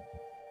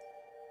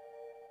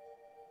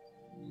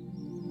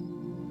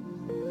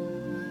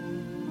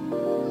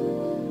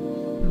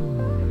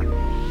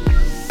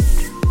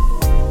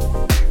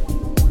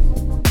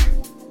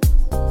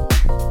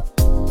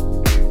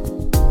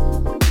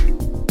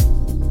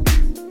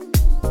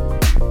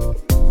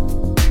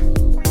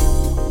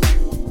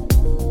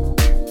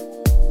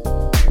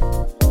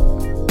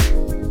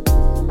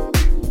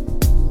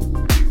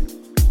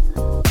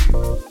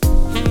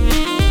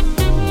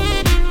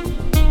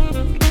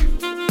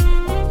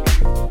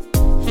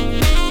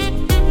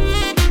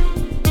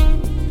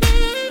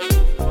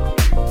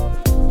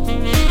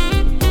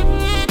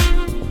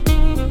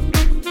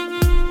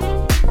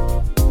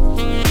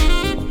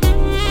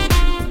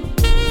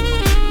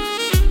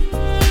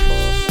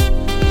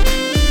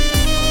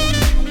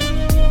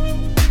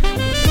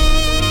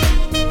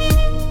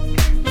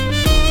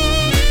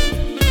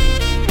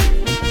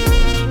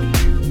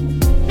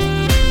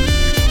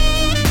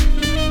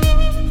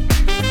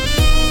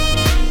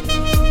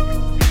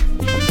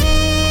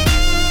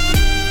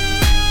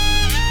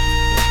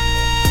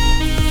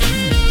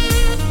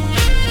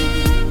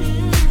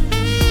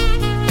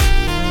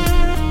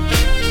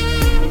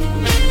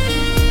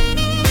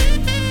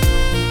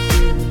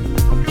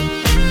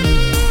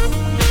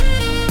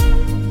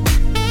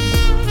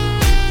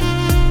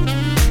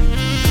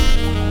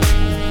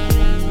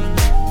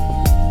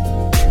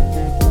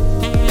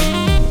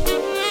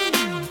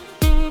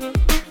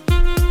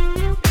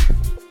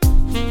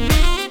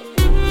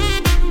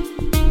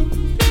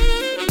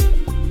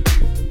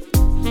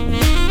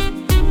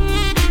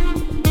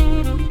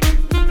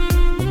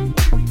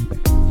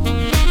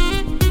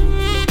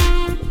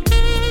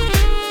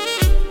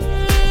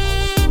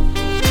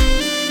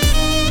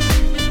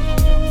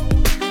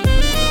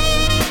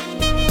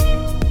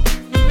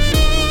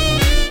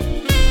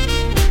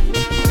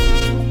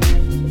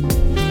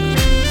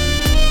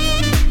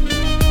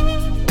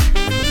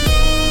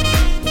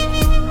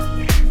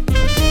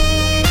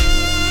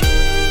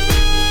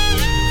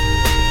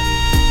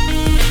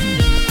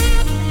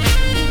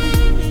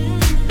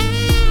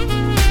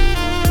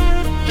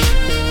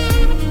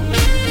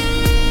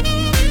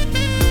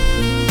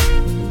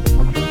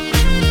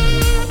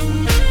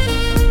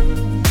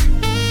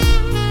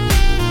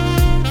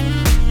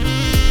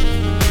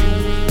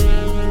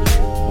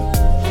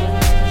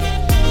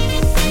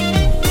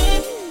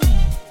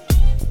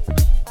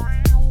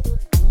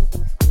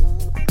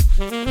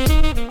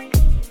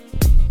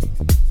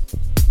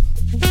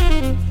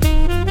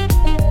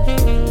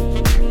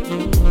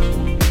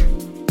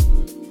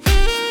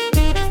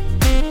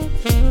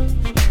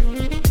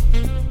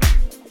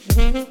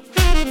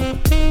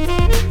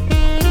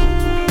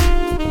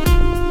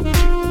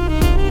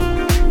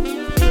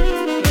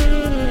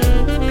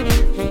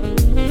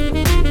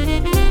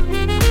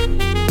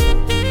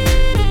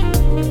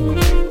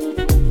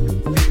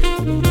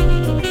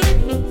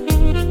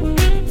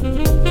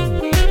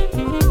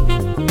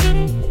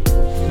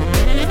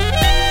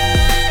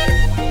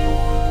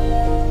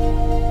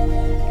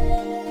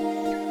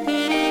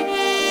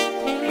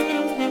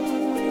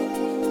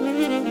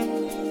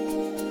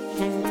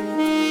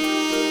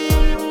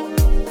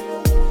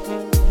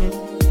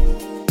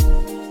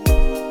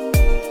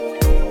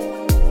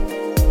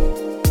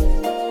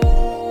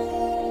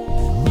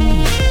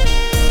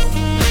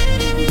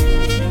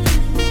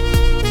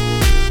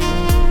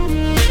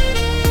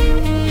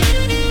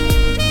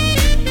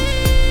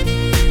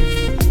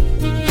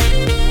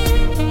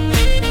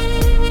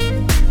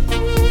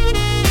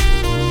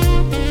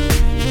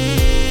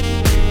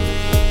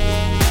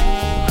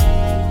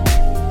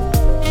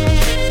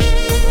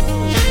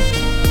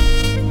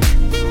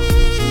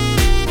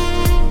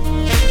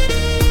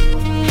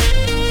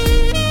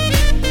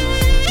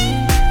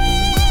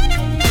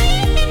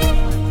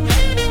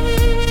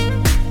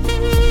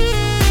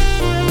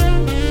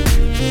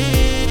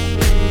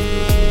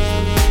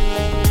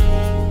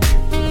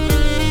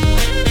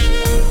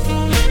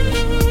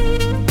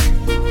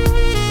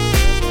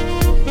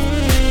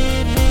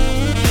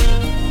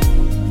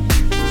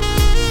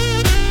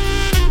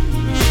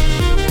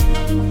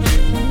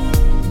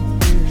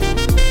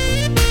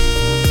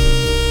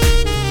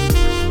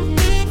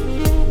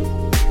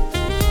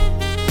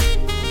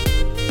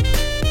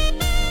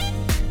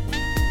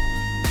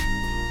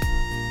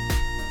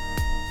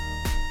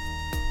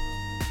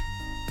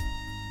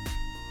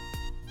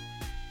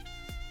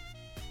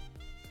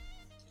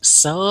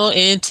 So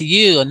Into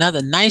You,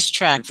 another nice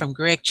track from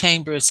Greg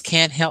Chambers'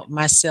 Can't Help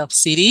Myself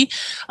CD.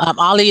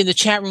 Ollie in the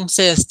chat room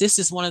says this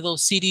is one of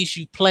those CDs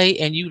you play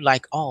and you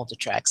like all the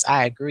tracks.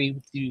 I agree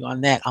with you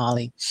on that,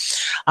 Ollie.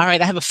 All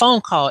right, I have a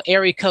phone call,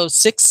 area code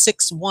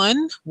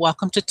 661.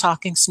 Welcome to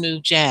Talking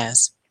Smooth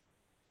Jazz.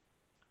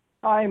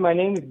 Hi, my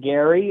name is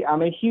Gary.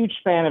 I'm a huge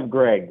fan of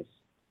Greg's.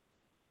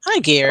 Hi,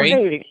 Gary. Oh,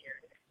 hey.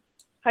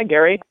 Hi,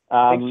 Gary.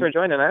 Thanks for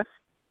joining us.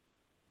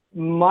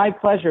 My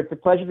pleasure. It's a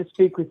pleasure to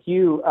speak with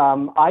you.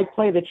 I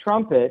play the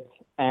trumpet,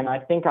 and I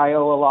think I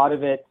owe a lot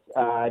of it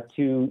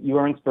to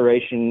your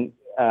inspiration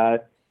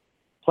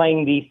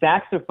playing the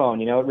saxophone.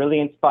 You know, it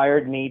really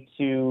inspired me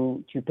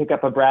to pick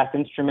up a brass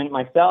instrument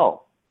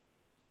myself.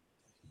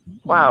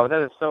 Wow,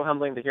 that is so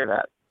humbling to hear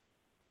that.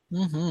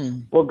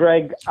 Mm-hmm. Well,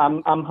 Greg,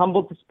 I'm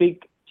humbled to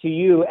speak to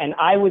you, and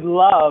I would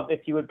love,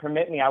 if you would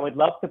permit me, I would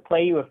love to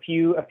play you a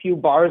few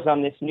bars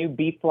on this new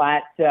B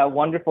flat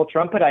wonderful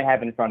trumpet I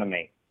have in front of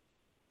me.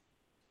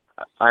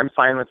 I'm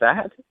fine with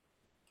that.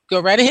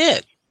 Go right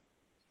ahead.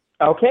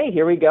 Okay,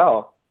 here we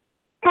go.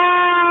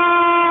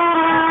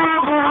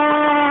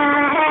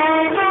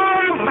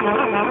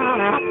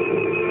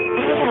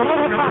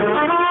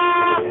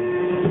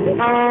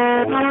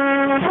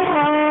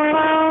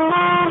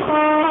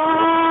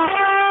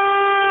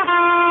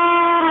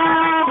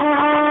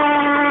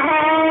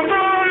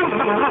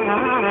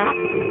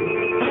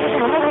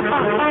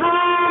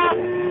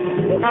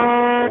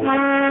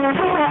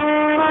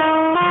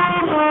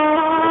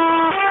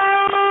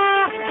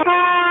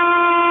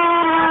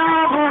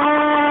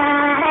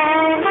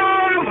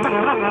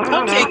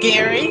 Okay,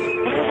 Gary.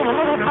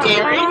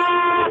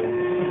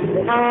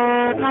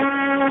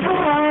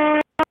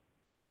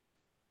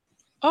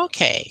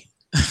 Okay.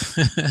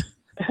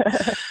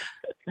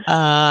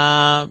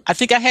 I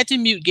think I had to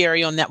mute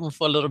Gary on that one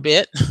for a little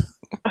bit.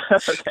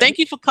 Okay. Thank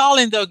you for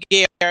calling, though,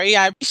 Gary.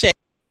 I appreciate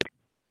it.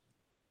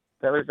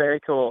 That was very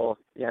cool.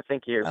 Yeah,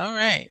 thank you. All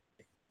right,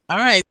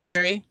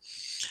 Gary.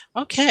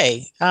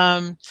 Okay.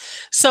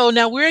 So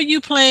now where are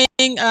you playing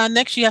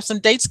next? You have some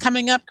dates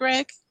coming up,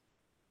 Greg?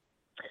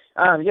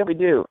 Yeah, we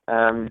do.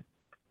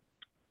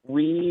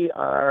 We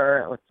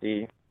are, let's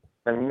see,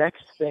 the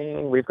next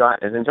thing we've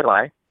got is in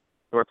July.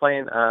 So we're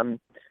playing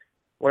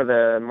one of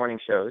the morning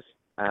shows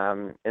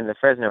in the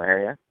Fresno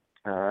area,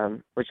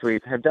 which we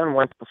have done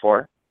once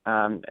before.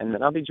 And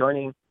then I'll be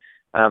joining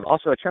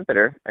also a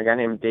trumpeter, a guy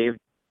named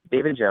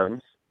David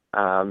Jones,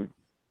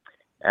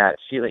 at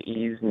Sheila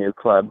E.'s new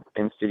club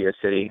in Studio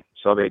City.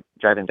 So I'll be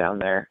driving down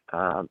there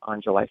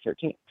on July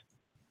 13th.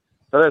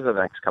 So those are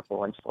the next couple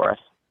ones for us.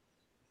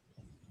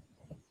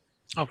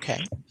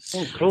 Okay.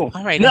 Oh, cool.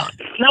 All right. Now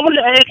I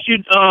wanted to ask you,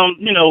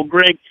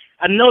 Greg,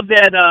 I know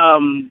that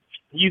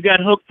you got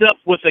hooked up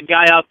with a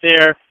guy out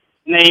there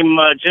named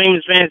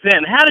James Van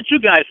Zandt. How did you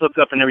guys hook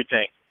up and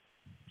everything?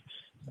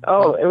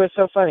 Oh, it was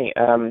so funny.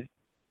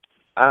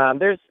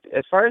 There's,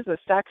 as far as the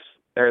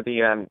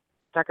the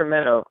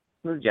Sacramento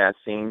smooth jazz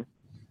scene,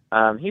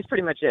 he's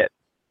pretty much it.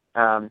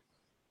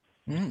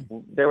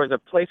 There was a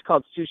place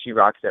called Sushi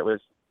Rocks that was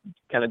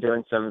kind of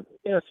doing some,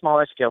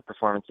 smaller scale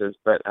performances,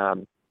 but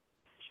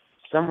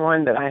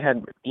someone that I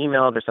had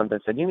emailed or something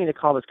said, you need to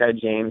call this guy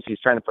James. He's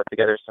trying to put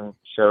together some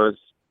shows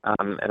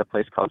at a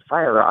place called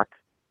Fire Rock,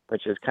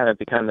 which has kind of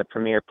become the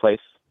premier place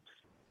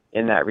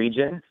in that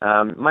region,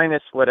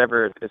 minus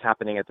whatever is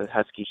happening at the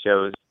Husky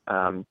shows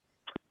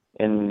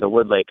in the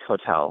Woodlake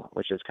Hotel,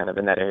 which is kind of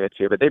in that area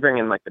too. But they bring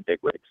in like the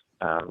bigwigs,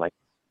 like,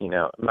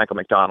 Michael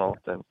McDonald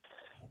and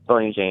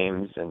Boney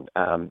James and,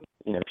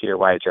 Peter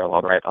White, Gerald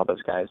Albright, all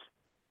those guys.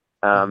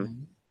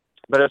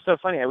 But it was so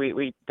funny.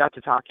 We got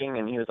to talking,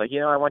 and he was like,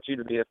 I want you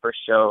to be the first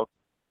show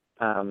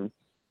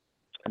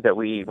that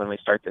when we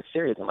start this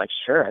series. I'm like,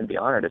 sure, I'd be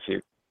honored if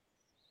you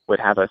would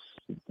have us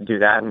do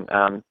that.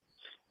 And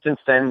since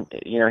then,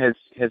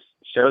 his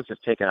shows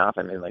have taken off.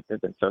 I mean, like, they've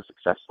been so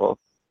successful.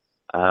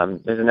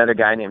 There's another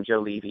guy named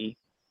Joe Levy,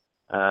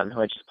 who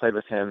I just played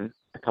with him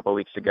a couple of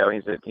weeks ago.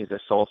 He's a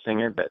soul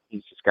singer, but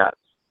he's got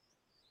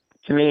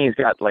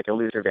like a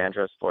Luther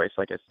Vandross voice.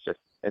 Like,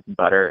 it's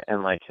butter,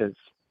 and like his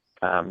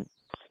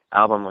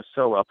album was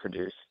so well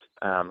produced.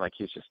 Like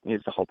he's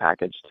the whole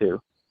package too.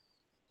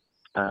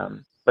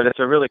 But it's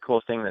a really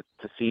cool thing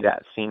to see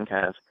that scene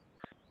kind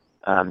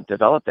of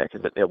develop there,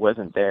 because it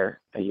wasn't there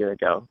a year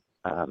ago.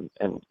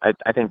 And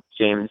I think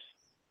James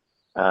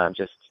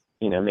just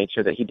made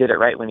sure that he did it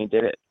right when he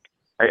did it.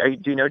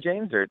 Do you know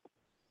James, or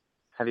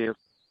have you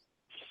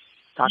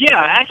talked?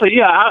 Yeah, actually,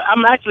 yeah. I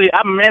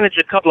manage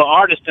a couple of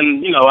artists,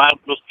 and I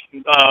was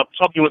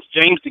talking with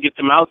James to get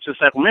them out to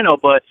Sacramento,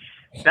 but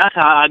that's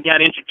how I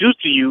got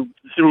introduced to you,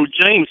 through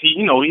James. He's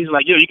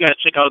like, you got to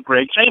check out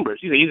Greg Chambers.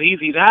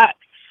 He's hot.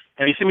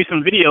 And he sent me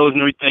some videos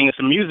and everything and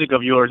some music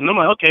of yours. And I'm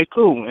like, okay,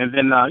 cool. And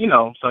then,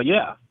 so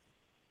yeah.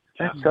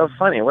 That's so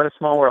funny. What a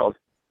small world.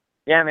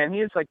 Yeah, man, he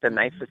is like the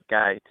nicest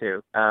guy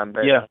too.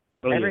 But yeah.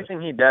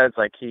 everything he does,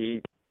 like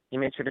he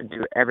made sure to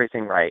do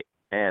everything right.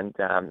 And,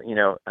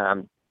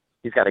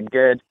 he's got a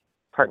good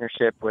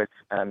partnership with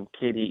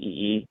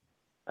KDEE,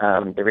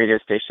 the radio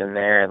station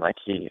there. And like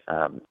he,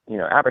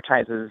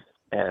 advertises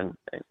and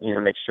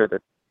make sure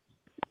that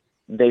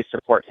they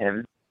support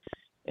him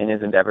in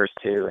his endeavors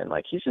too. And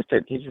like he's just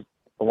a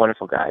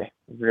wonderful guy,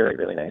 really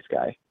really nice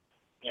guy.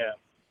 Yeah.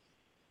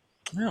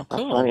 Oh, That's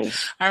cool. funny.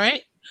 All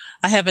right.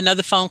 I have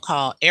another phone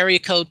call. Area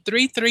code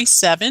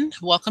 337.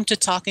 Welcome to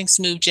Talking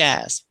Smooth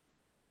Jazz.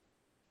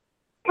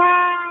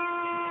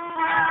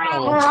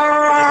 Oh.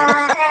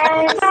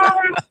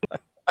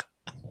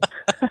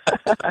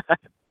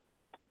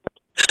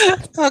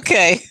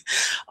 Okay.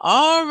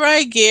 All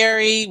right,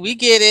 Gary. We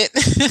get it.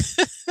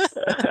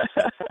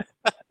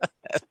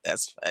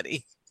 That's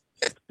funny.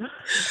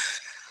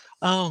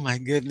 Oh my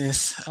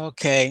goodness.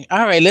 Okay.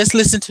 All right. Let's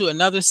listen to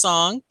another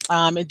song.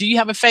 Do you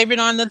have a favorite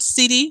on the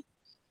CD?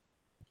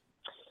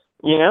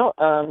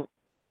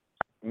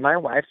 My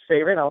wife's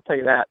favorite, I'll tell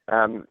you that,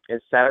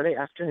 is Saturday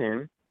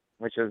Afternoon,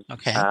 which is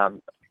Okay.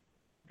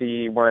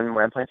 the one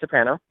where I'm playing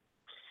soprano.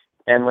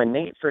 And when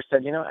Nate first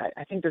said,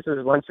 I think this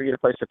is one for you to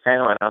play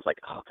soprano, and I was like,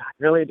 oh God,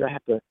 really? Do I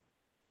have to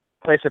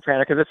play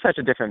soprano? Because it's such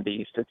a different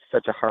beast. It's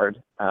such a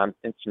hard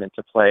instrument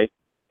to play,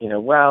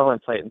 well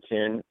and play it in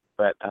tune.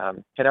 But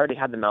had already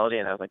had the melody,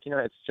 and I was like,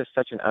 it's just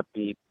such an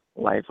upbeat,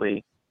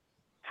 lively,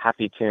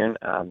 happy tune.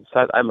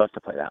 So I'd love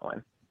to play that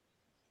one.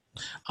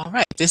 All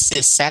right. This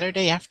is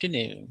Saturday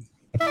Afternoon.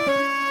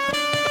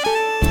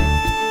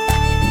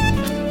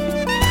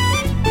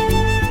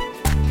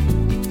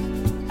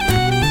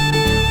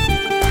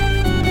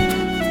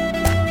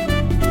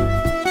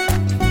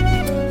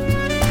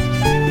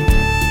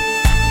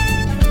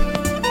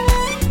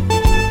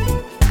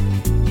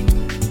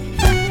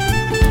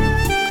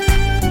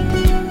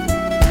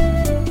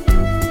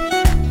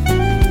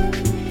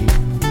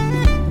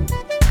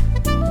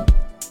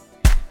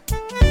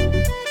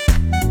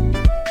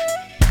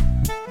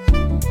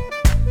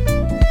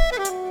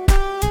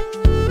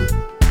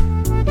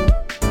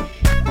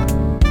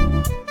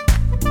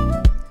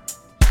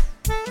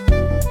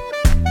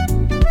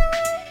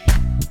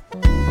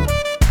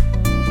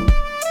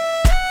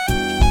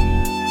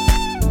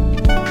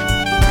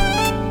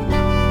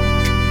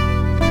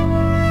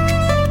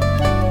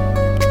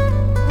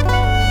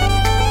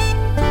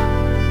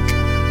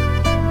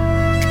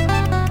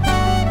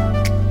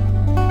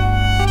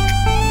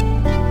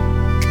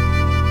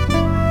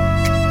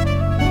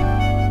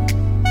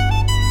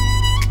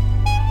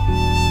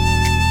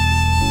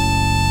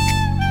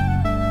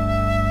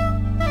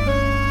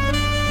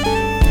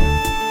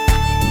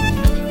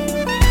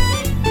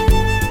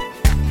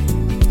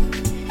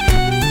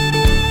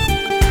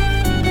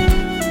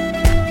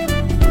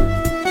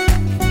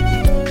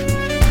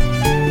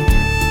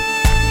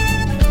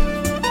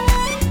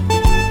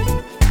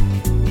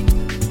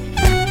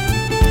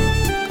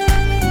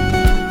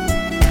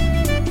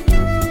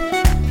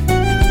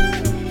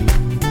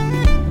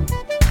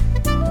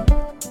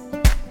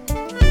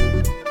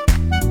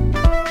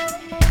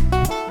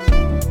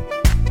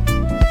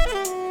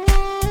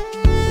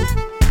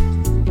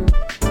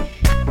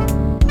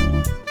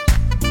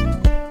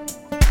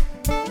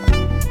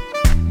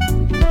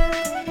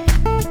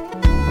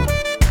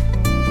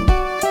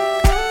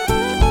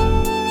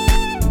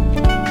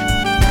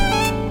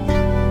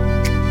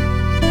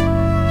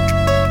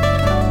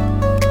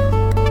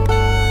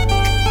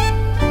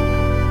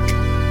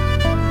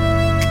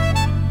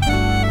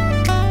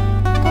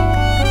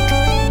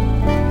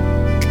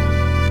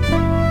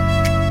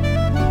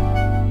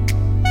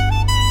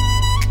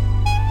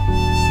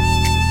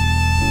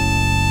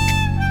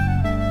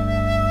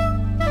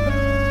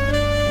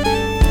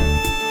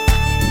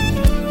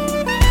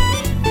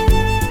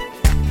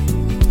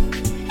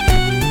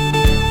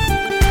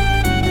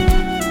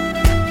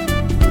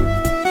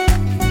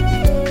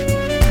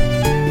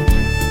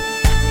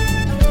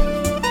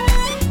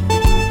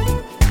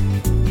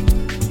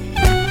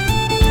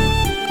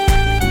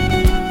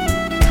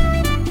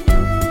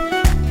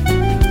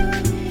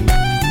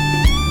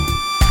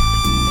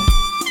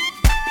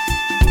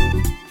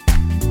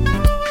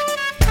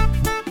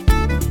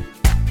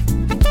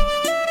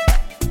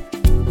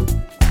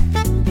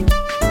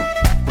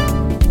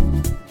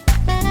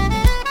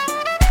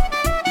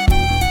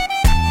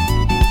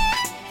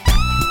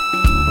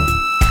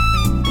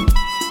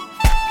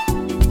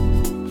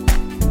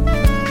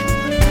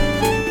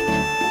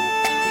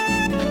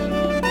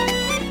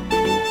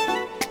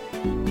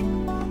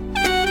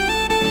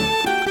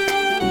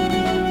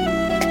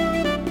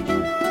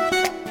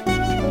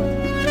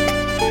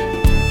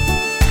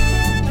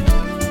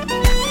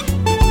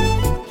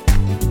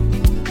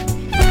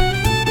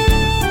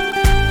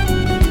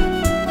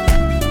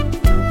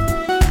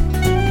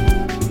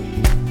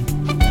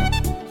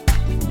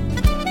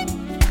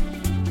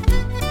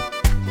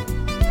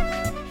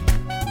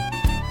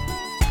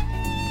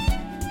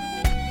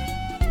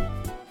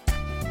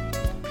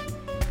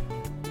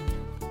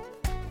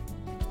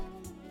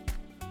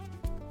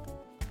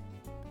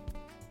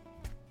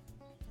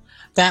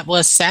 That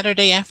was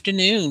Saturday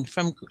Afternoon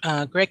from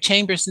Greg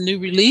Chambers' new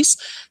release,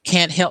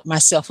 Can't Help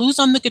Myself. Who's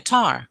on the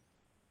guitar?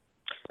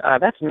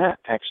 That's Matt,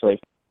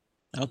 actually.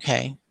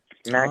 Okay.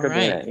 Matt All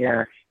Godina, right.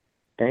 yeah.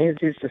 And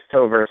he's just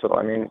so versatile.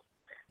 I mean,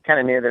 kind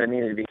of knew that it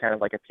needed to be kind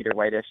of like a Peter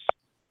White-ish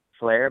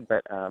flair.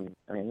 But I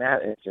mean,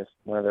 Matt is just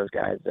one of those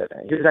guys that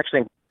he was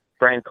actually in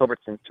Brian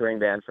Culbertson's touring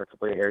band for a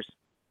couple of years,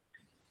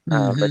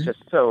 but just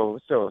so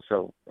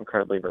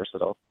incredibly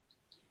versatile.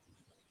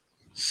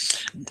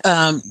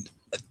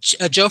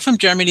 Joe from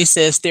Germany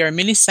says there are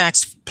many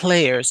sax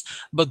players,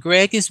 but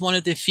Greg is one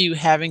of the few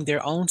having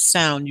their own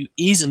sound you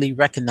easily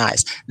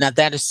recognize. Now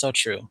that is so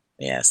true.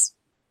 Yes.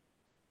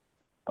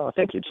 Oh,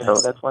 thank you, Joe.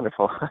 That's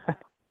wonderful.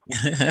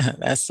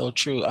 That's so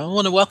true. I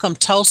want to welcome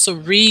Tulsa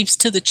Reeves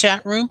to the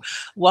chat room.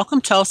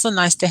 Welcome, Tulsa.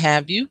 Nice to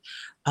have you.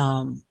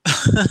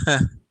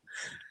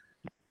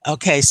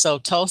 Okay, so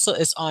Tulsa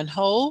is on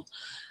hold.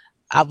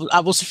 I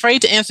was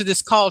afraid to answer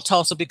this call,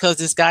 Tulsa, because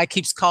this guy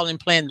keeps calling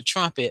playing the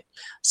trumpet.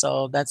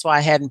 So that's why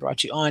I hadn't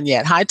brought you on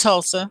yet. Hi,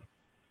 Tulsa.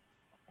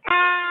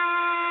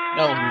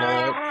 Oh,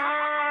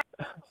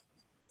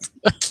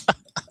 Lord.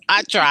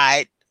 I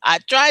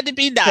tried to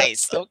be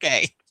nice.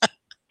 Okay.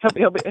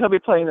 He'll be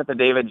playing at the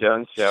David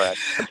Jones show.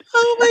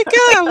 Oh, my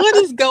God. What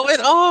is going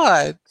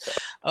on?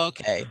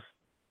 Okay.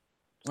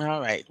 All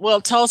right.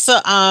 Well,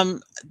 Tulsa,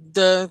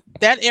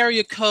 that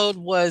area code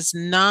was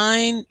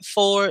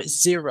 940.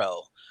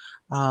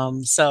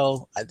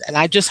 So, and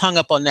I just hung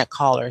up on that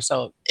caller.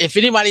 So if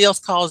anybody else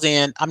calls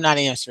in, I'm not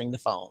answering the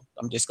phone.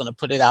 I'm just going to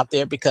put it out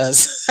there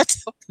because I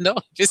don't know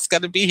if it's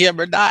going to be him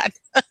or not.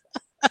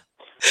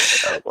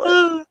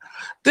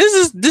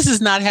 This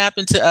has not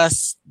happened to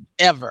us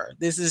ever.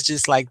 This is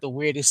just like the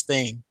weirdest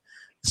thing.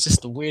 It's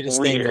just the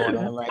weirdest thing going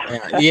on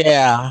right now.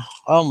 Yeah.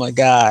 Oh my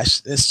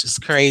gosh. It's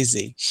just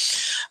crazy.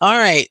 All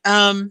right.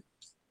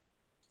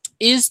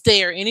 Is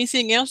there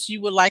anything else you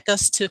would like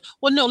us to?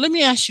 Well, no, let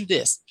me ask you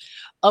this.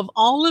 Of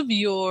all of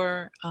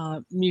your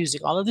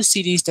music, all of the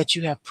CDs that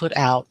you have put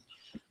out,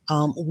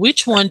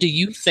 which one do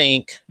you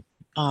think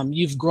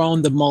you've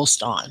grown the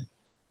most on?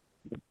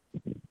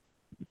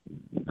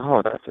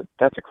 Oh,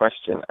 that's a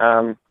question.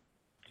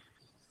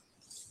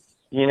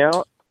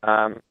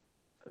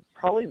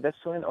 Probably this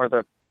one or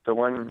the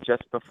one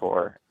just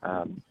before.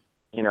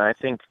 I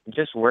think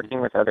just working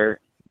with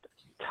other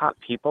top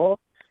people,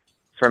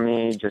 for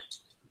me,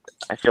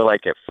 I feel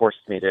like it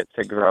forced me to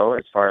grow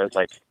as far as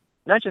like,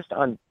 not just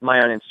on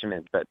my own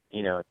instrument, but,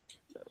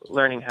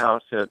 learning how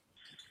to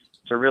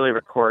really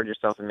record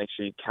yourself and make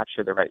sure you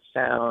capture the right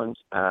sound,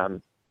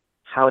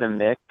 how to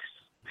mix,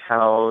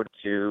 how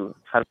to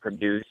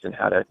produce, and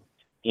how to,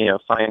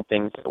 find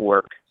things that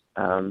work.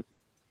 And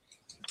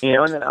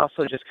then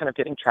also just kind of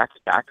getting tracks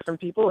back from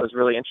people is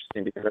really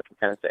interesting because I can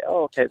kind of say,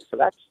 oh, okay, so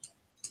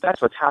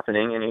that's what's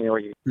happening. And, where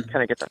you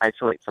kind of get to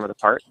isolate some of the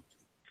parts,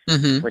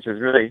 which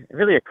is really,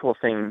 really a cool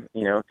thing.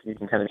 You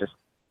can kind of just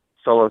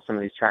solo some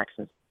of these tracks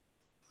and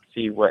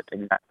see what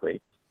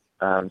exactly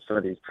some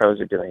of these pros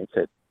are doing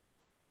to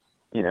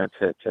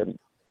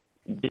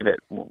give it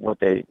what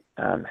they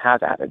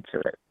have added to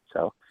it.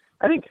 So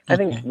I think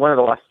one of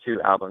the last two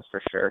albums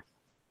for sure,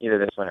 either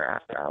this one or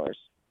After Hours.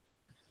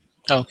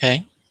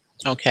 Okay.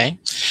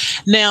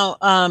 Now,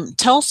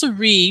 Tulsa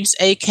Reeves,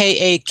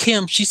 aka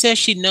Kim, she says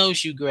she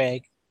knows you,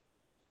 Greg.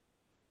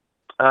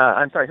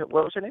 I'm sorry,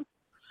 what was her name?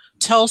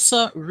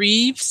 Tulsa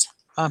Reeves.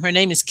 Her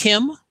name is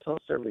Kim.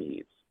 Tulsa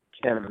Reeves.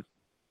 Kim.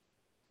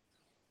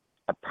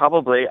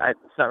 Probably.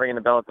 It's not ringing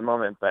a bell at the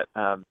moment, but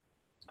I'm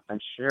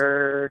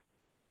sure.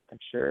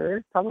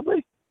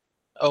 Probably.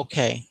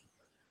 Okay.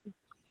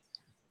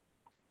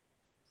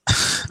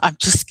 I'm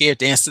just scared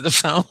to answer the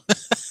phone.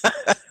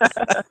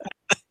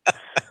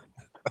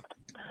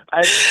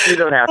 You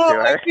don't have to. Oh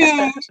my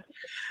gosh.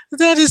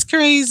 That is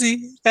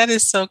crazy. That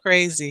is so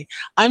crazy.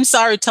 I'm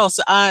sorry,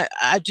 Tulsa.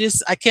 I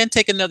can't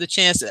take another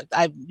chance.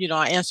 I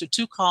answered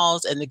 2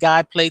 calls and the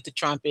guy played the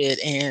trumpet,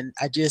 and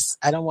I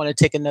don't want to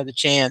take another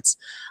chance.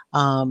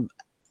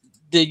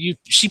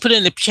 She put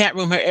in the chat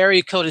room her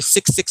area code is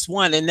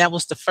 661, and that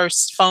was the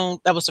first phone.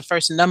 That was the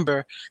first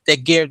number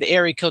that the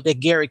area code that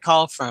Gary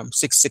called from,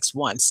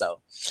 661. So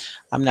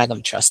I'm not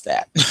going to trust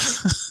that.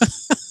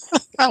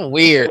 How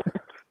weird.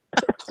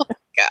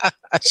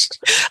 Gosh,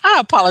 I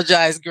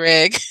apologize,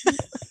 Greg.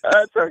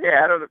 It's okay.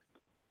 I don't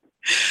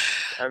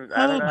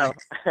know.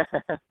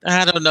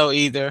 I don't know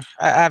either.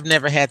 I've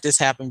never had this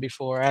happen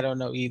before. I don't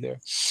know either.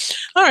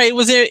 All right.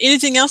 Was there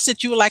anything else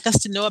that you would like us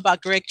to know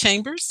about Greg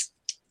Chambers?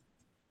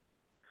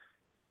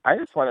 I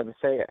just wanted to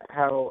say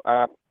how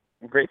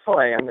grateful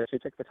I am that you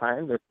took the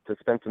time to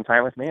spend some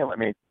time with me and let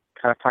me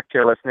kind of talk to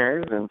your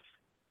listeners. And,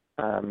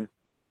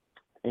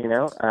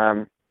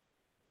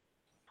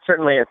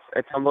 certainly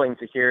it's humbling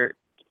to hear,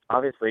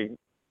 obviously,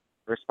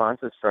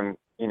 responses from,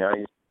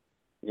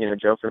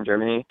 Joe from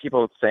Germany,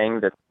 people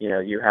saying that,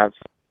 you have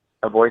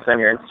a voice on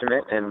your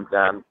instrument. And,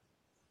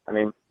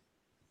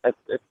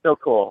 it's so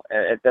cool.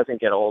 It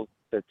doesn't get old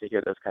to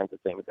hear those kinds of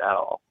things at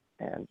all.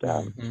 And,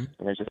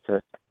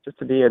 just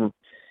to be in,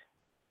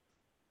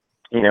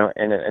 in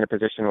a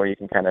position where you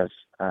can kind of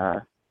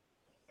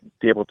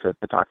be able to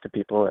talk to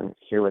people and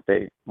hear what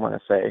they want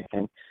to say,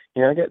 and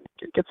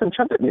get some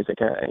trumpet music.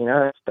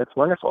 That's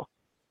wonderful.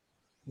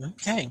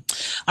 Okay.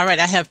 All right,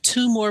 I have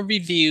two more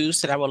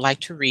reviews that I would like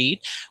to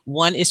read.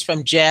 One is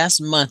from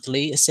Jazz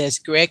Monthly. It says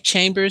Greg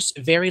Chambers,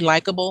 very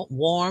likable,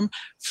 warm,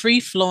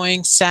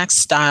 free-flowing sax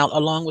style,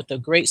 along with a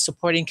great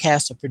supporting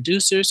cast of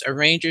producers,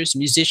 arrangers,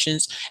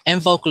 musicians,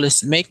 and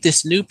vocalists, make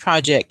this new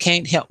project,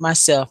 Can't Help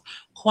Myself,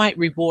 quite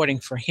rewarding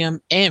for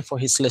him and for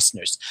his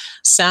listeners.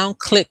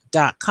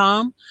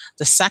 Soundclick.com,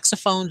 the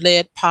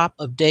saxophone-led pop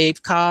of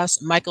Dave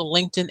Koz, Michael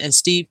Langton, and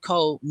Steve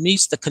Cole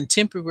meets the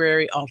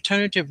contemporary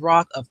alternative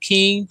rock of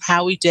King,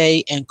 Howie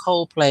Day, and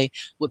Coldplay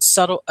with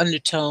subtle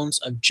undertones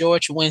of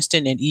George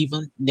Winston and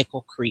even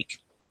Nickel Creek.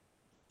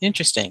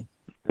 Interesting.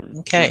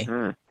 Okay.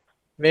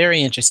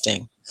 Very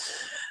interesting.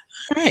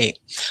 All right.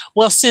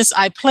 Well, since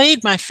I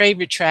played my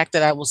favorite track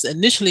that I was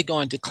initially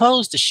going to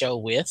close the show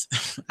with,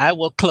 I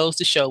will close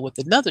the show with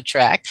another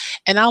track,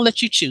 and I'll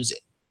let you choose it.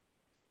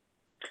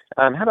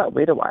 How about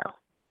Wait a While?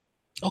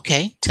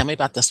 Okay. Tell me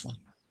about this one.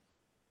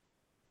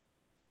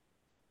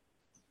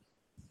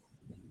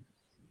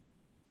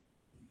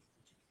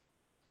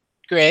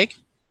 Greg?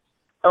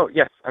 Oh,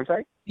 yes. I'm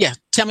sorry? Yeah.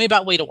 Tell me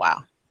about Wait a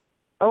While.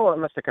 Oh, I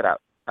must have cut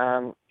out.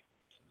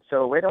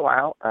 So Wait a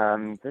While,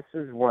 this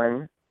is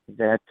one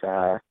that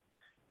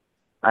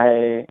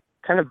I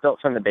kind of built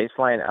from the bass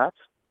line up.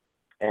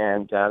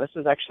 And this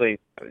is actually,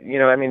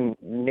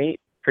 Nate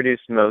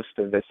produced most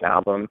of this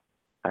album.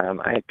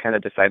 I had kind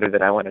of decided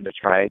that I wanted to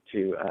try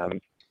to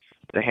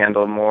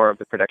handle more of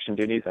the production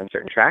duties on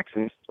certain tracks,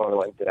 and this is one of the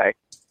ones that I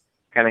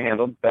kind of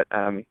handled. But,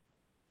 I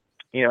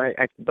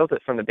built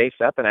it from the bass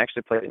up, and I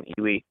actually played an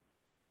EWI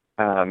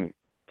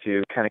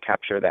to kind of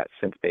capture that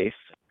synth bass,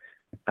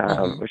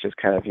 which is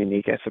kind of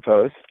unique, I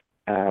suppose.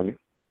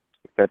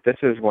 But this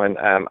is one,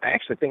 I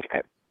actually think,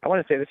 I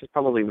want to say this is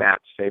probably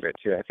Matt's favorite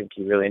too. I think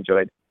he really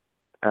enjoyed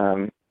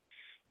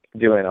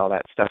doing all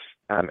that stuff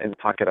in the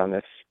pocket on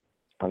this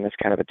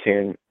kind of a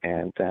tune,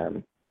 and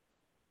I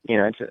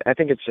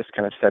think it just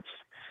kind of sets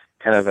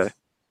kind of a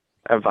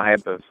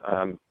vibe of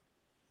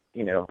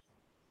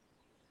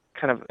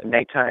kind of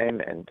nighttime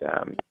and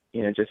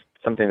just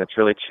something that's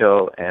really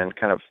chill and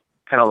kind of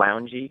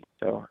loungy.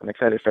 So I'm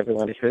excited for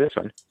everyone to hear this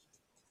one.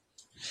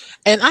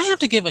 And I have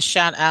to give a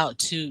shout out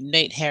to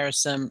Nate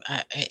Harrison.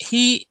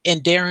 He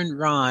and Darren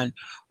Ron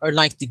are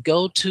like the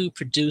go-to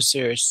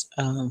producers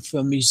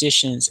for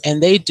musicians,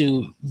 and they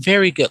do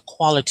very good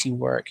quality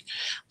work.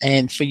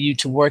 And for you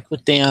to work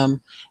with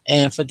them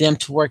and for them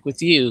to work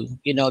with you,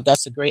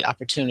 that's a great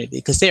opportunity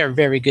because they are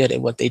very good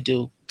at what they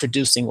do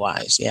producing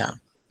wise. Yeah.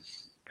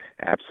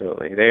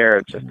 Absolutely. They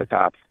are just the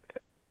top.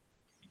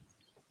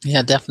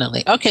 Yeah,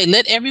 definitely. Okay.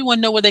 Let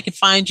everyone know where they can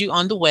find you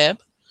on the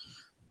web.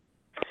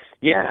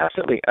 Yeah,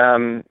 absolutely.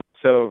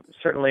 So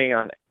certainly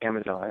on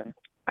Amazon,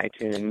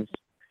 iTunes,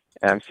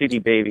 CD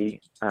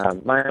Baby.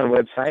 My own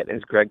website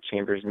is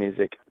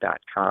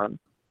gregchambersmusic.com.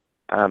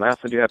 I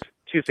also do have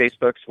two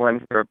Facebooks,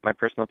 one for my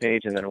personal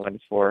page and then one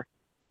for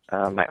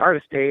my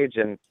artist page.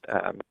 And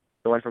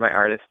the one for my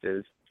artist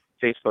is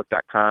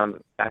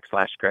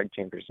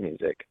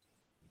facebook.com/gregchambersmusic.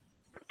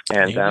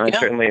 And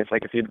certainly, it's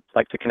like if you'd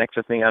like to connect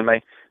with me on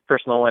my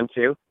personal one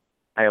too,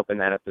 I open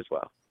that up as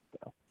well.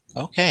 So.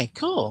 Okay,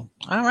 cool.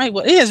 All right.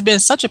 Well, it has been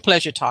such a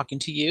pleasure talking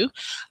to you.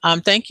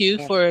 Thank you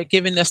for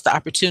giving us the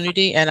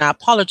opportunity. And I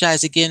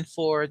apologize again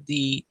for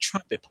the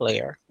trumpet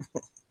player.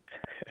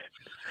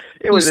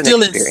 It was an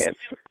experience.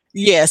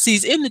 Yes,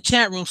 he's in the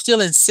chat room still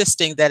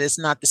insisting that it's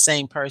not the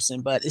same person,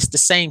 but it's the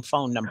same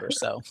phone number.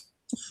 So.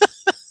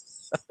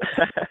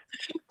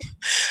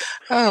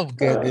 Oh,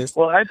 goodness.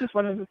 Well, I just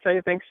wanted to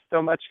say thanks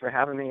so much for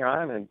having me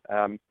on. And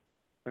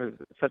it was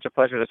such a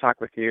pleasure to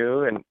talk with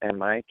you and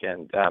Mike.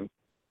 And,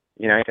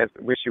 I just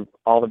wish you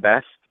all the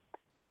best,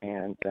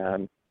 and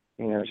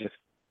it's just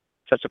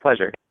such a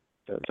pleasure.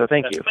 So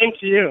thank you. Same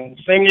to you.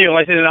 Same to you.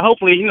 Like I said,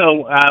 hopefully,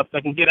 I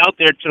can get out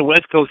there to the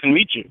West Coast and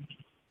meet you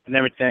and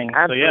everything.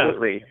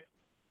 Absolutely. So,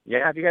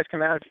 yeah, if you guys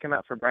come out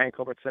for Brian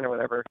Culbertson or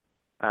whatever,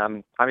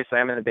 obviously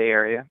I'm in the Bay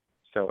Area,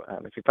 so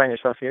if you find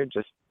yourself here,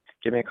 just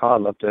give me a call.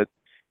 I'd love to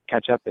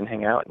catch up and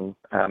hang out and,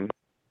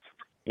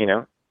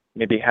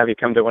 maybe have you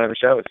come to one of the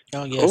shows.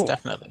 Oh, yes, cool.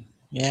 Definitely.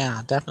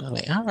 Yeah,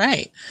 definitely. All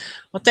right.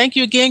 Well, thank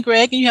you again,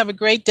 Greg, and you have a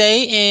great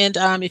day. And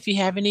if you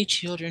have any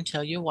children,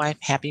 tell your wife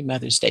Happy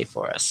Mother's Day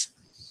for us.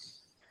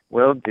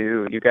 Will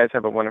do. You guys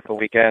have a wonderful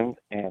weekend,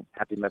 and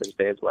Happy Mother's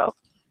Day as well.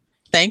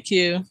 Thank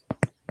you.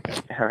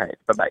 All right.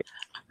 Bye-bye.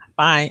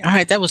 Bye. All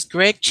right. That was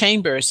Greg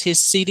Chambers.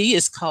 His CD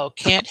is called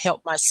Can't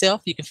Help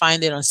Myself. You can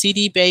find it on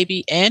CD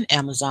Baby and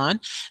Amazon.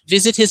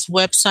 Visit his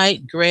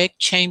website,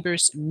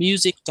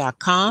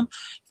 gregchambersmusic.com.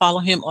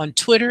 Follow him on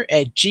Twitter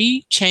at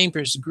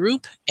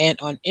ggchambersgroup and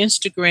on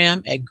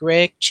Instagram at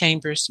Greg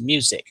Chambers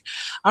Music.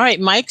 All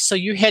right, Mike. So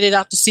you're headed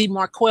out to see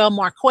Marquel.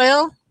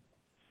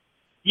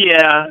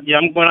 Yeah.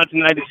 I'm going out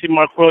tonight to see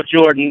Marquel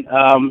Jordan.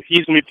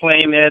 He's going to be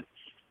playing at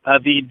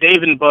the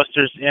Dave &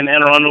 Buster's in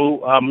Anne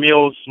Arundel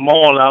Mills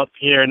Mall out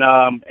here in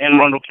Anne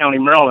Arundel County,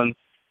 Maryland.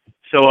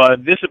 So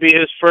this will be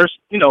his first,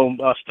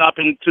 stop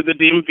into the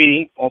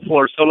DMV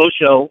for a solo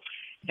show,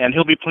 and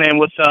he'll be playing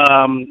with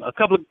a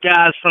couple of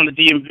guys from the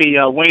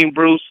DMV, Wayne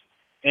Bruce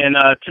and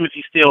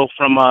Timothy Steele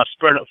from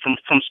Spur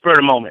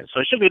the Moment. So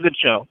it should be a good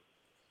show.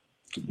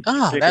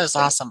 Oh, that is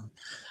awesome.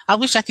 I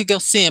wish I could go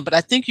see him, but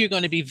I think you're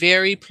going to be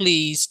very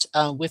pleased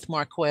with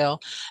Marquel.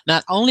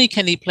 Not only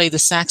can he play the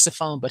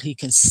saxophone, but he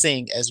can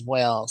sing as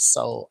well.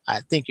 So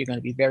I think you're going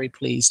to be very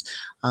pleased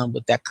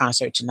with that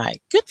concert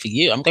tonight. Good for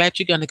you. I'm glad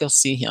you're going to go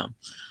see him.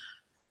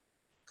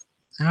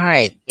 All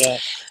right. Yeah.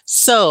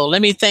 So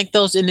let me thank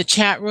those in the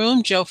chat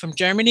room. Joe from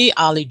Germany,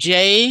 Ollie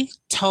J,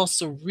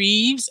 Tulsa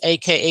Reeves,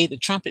 a.k.a. the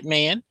Trumpet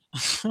Man.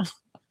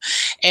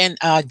 And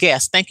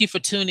guests, thank you for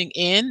tuning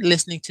in,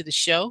 listening to the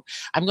show.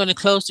 I'm going to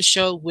close the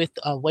show with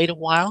Wait a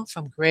While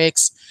from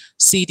Greg's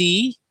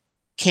CD,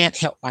 Can't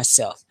Help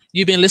Myself.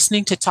 You've been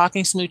listening to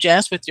Talking Smooth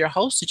Jazz with your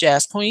host, the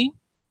Jazz Queen.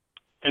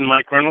 And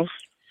Mike Reynolds.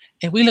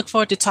 And we look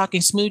forward to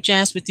talking smooth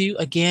jazz with you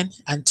again.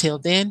 Until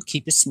then,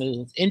 keep it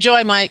smooth.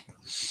 Enjoy, Mike.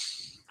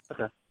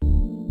 Okay.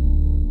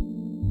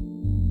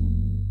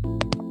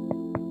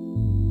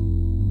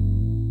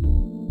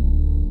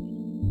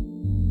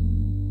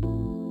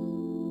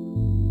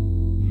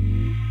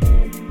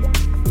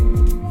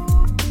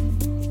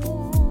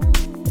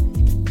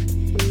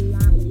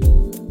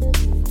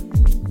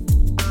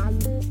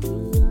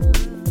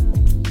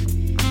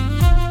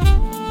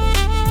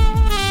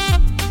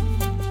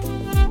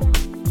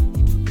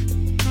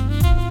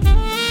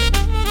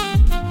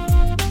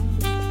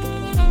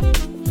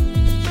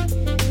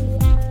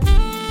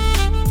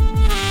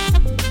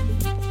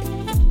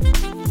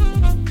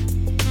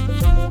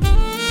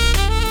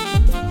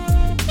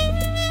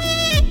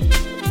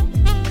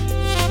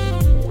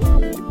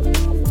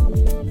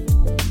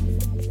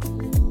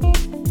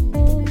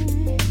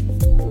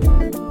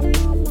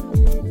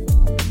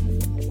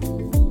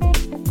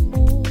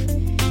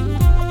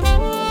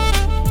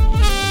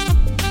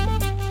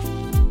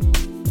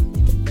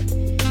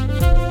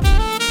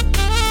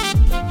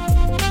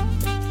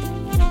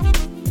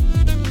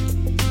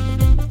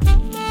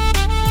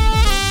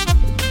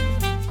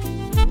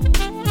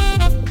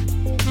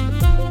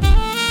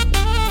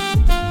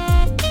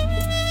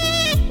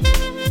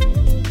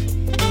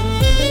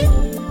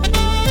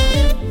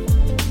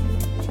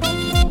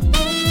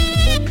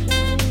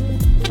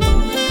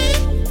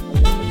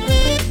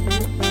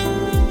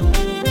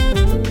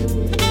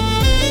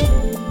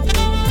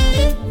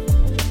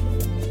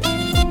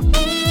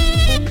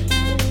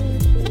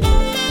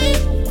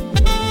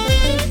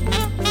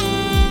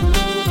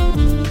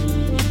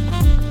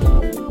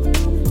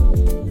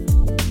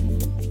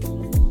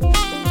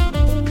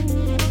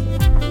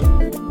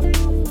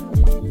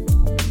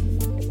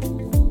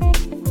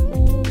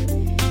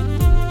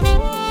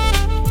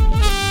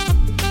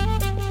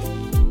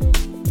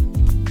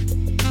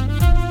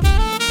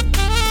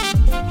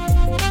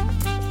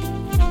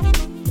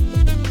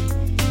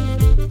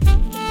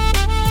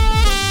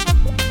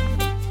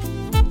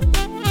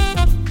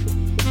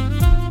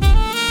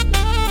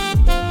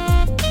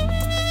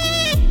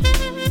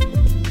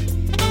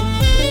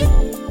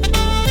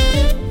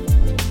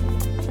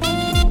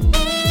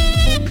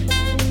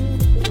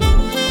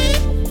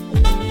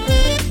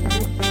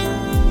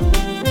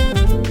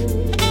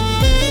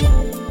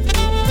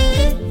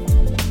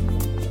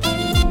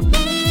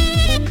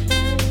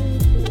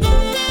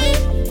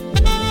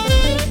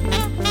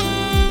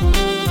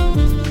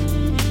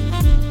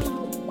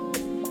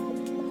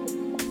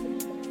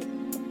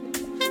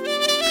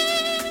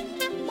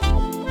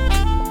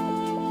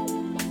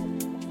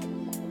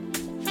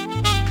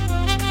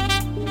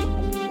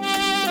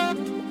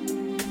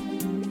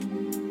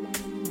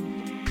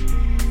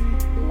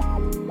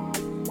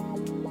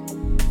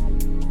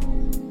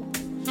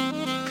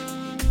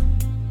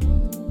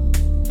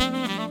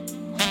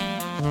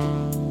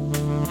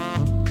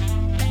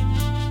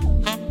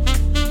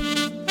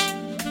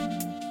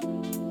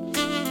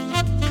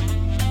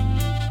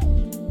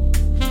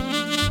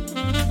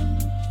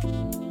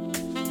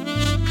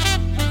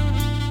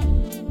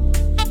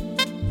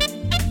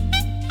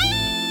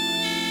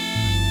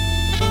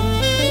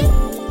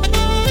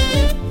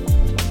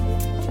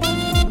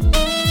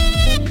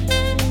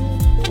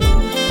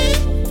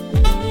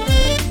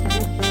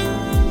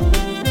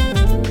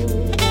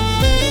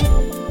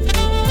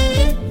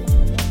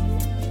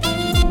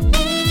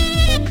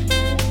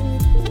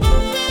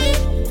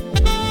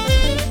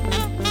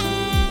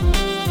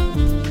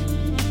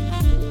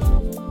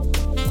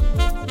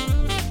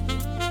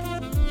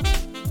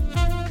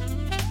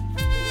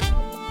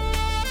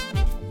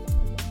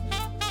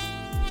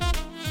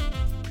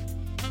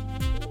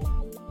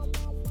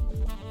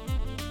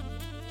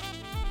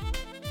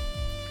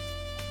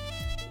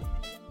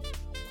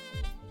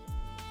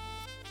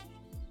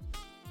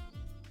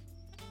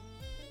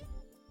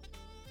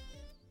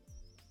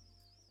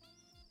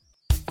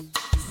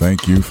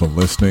 Thank you for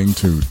listening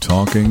to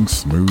Talking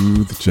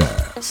Smooth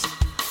Jazz.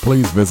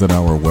 Please visit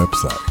our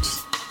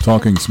websites,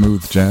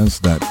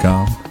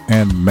 talkingsmoothjazz.com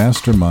and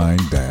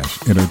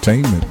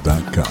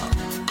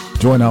mastermind-entertainment.com.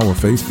 Join our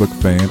Facebook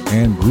fan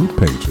and group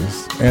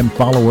pages and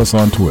follow us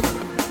on Twitter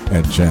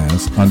at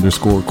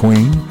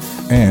jazz_queen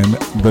and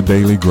The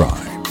Daily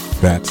Grind.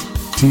 That's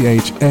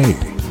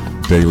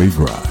THA Daily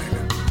Grind.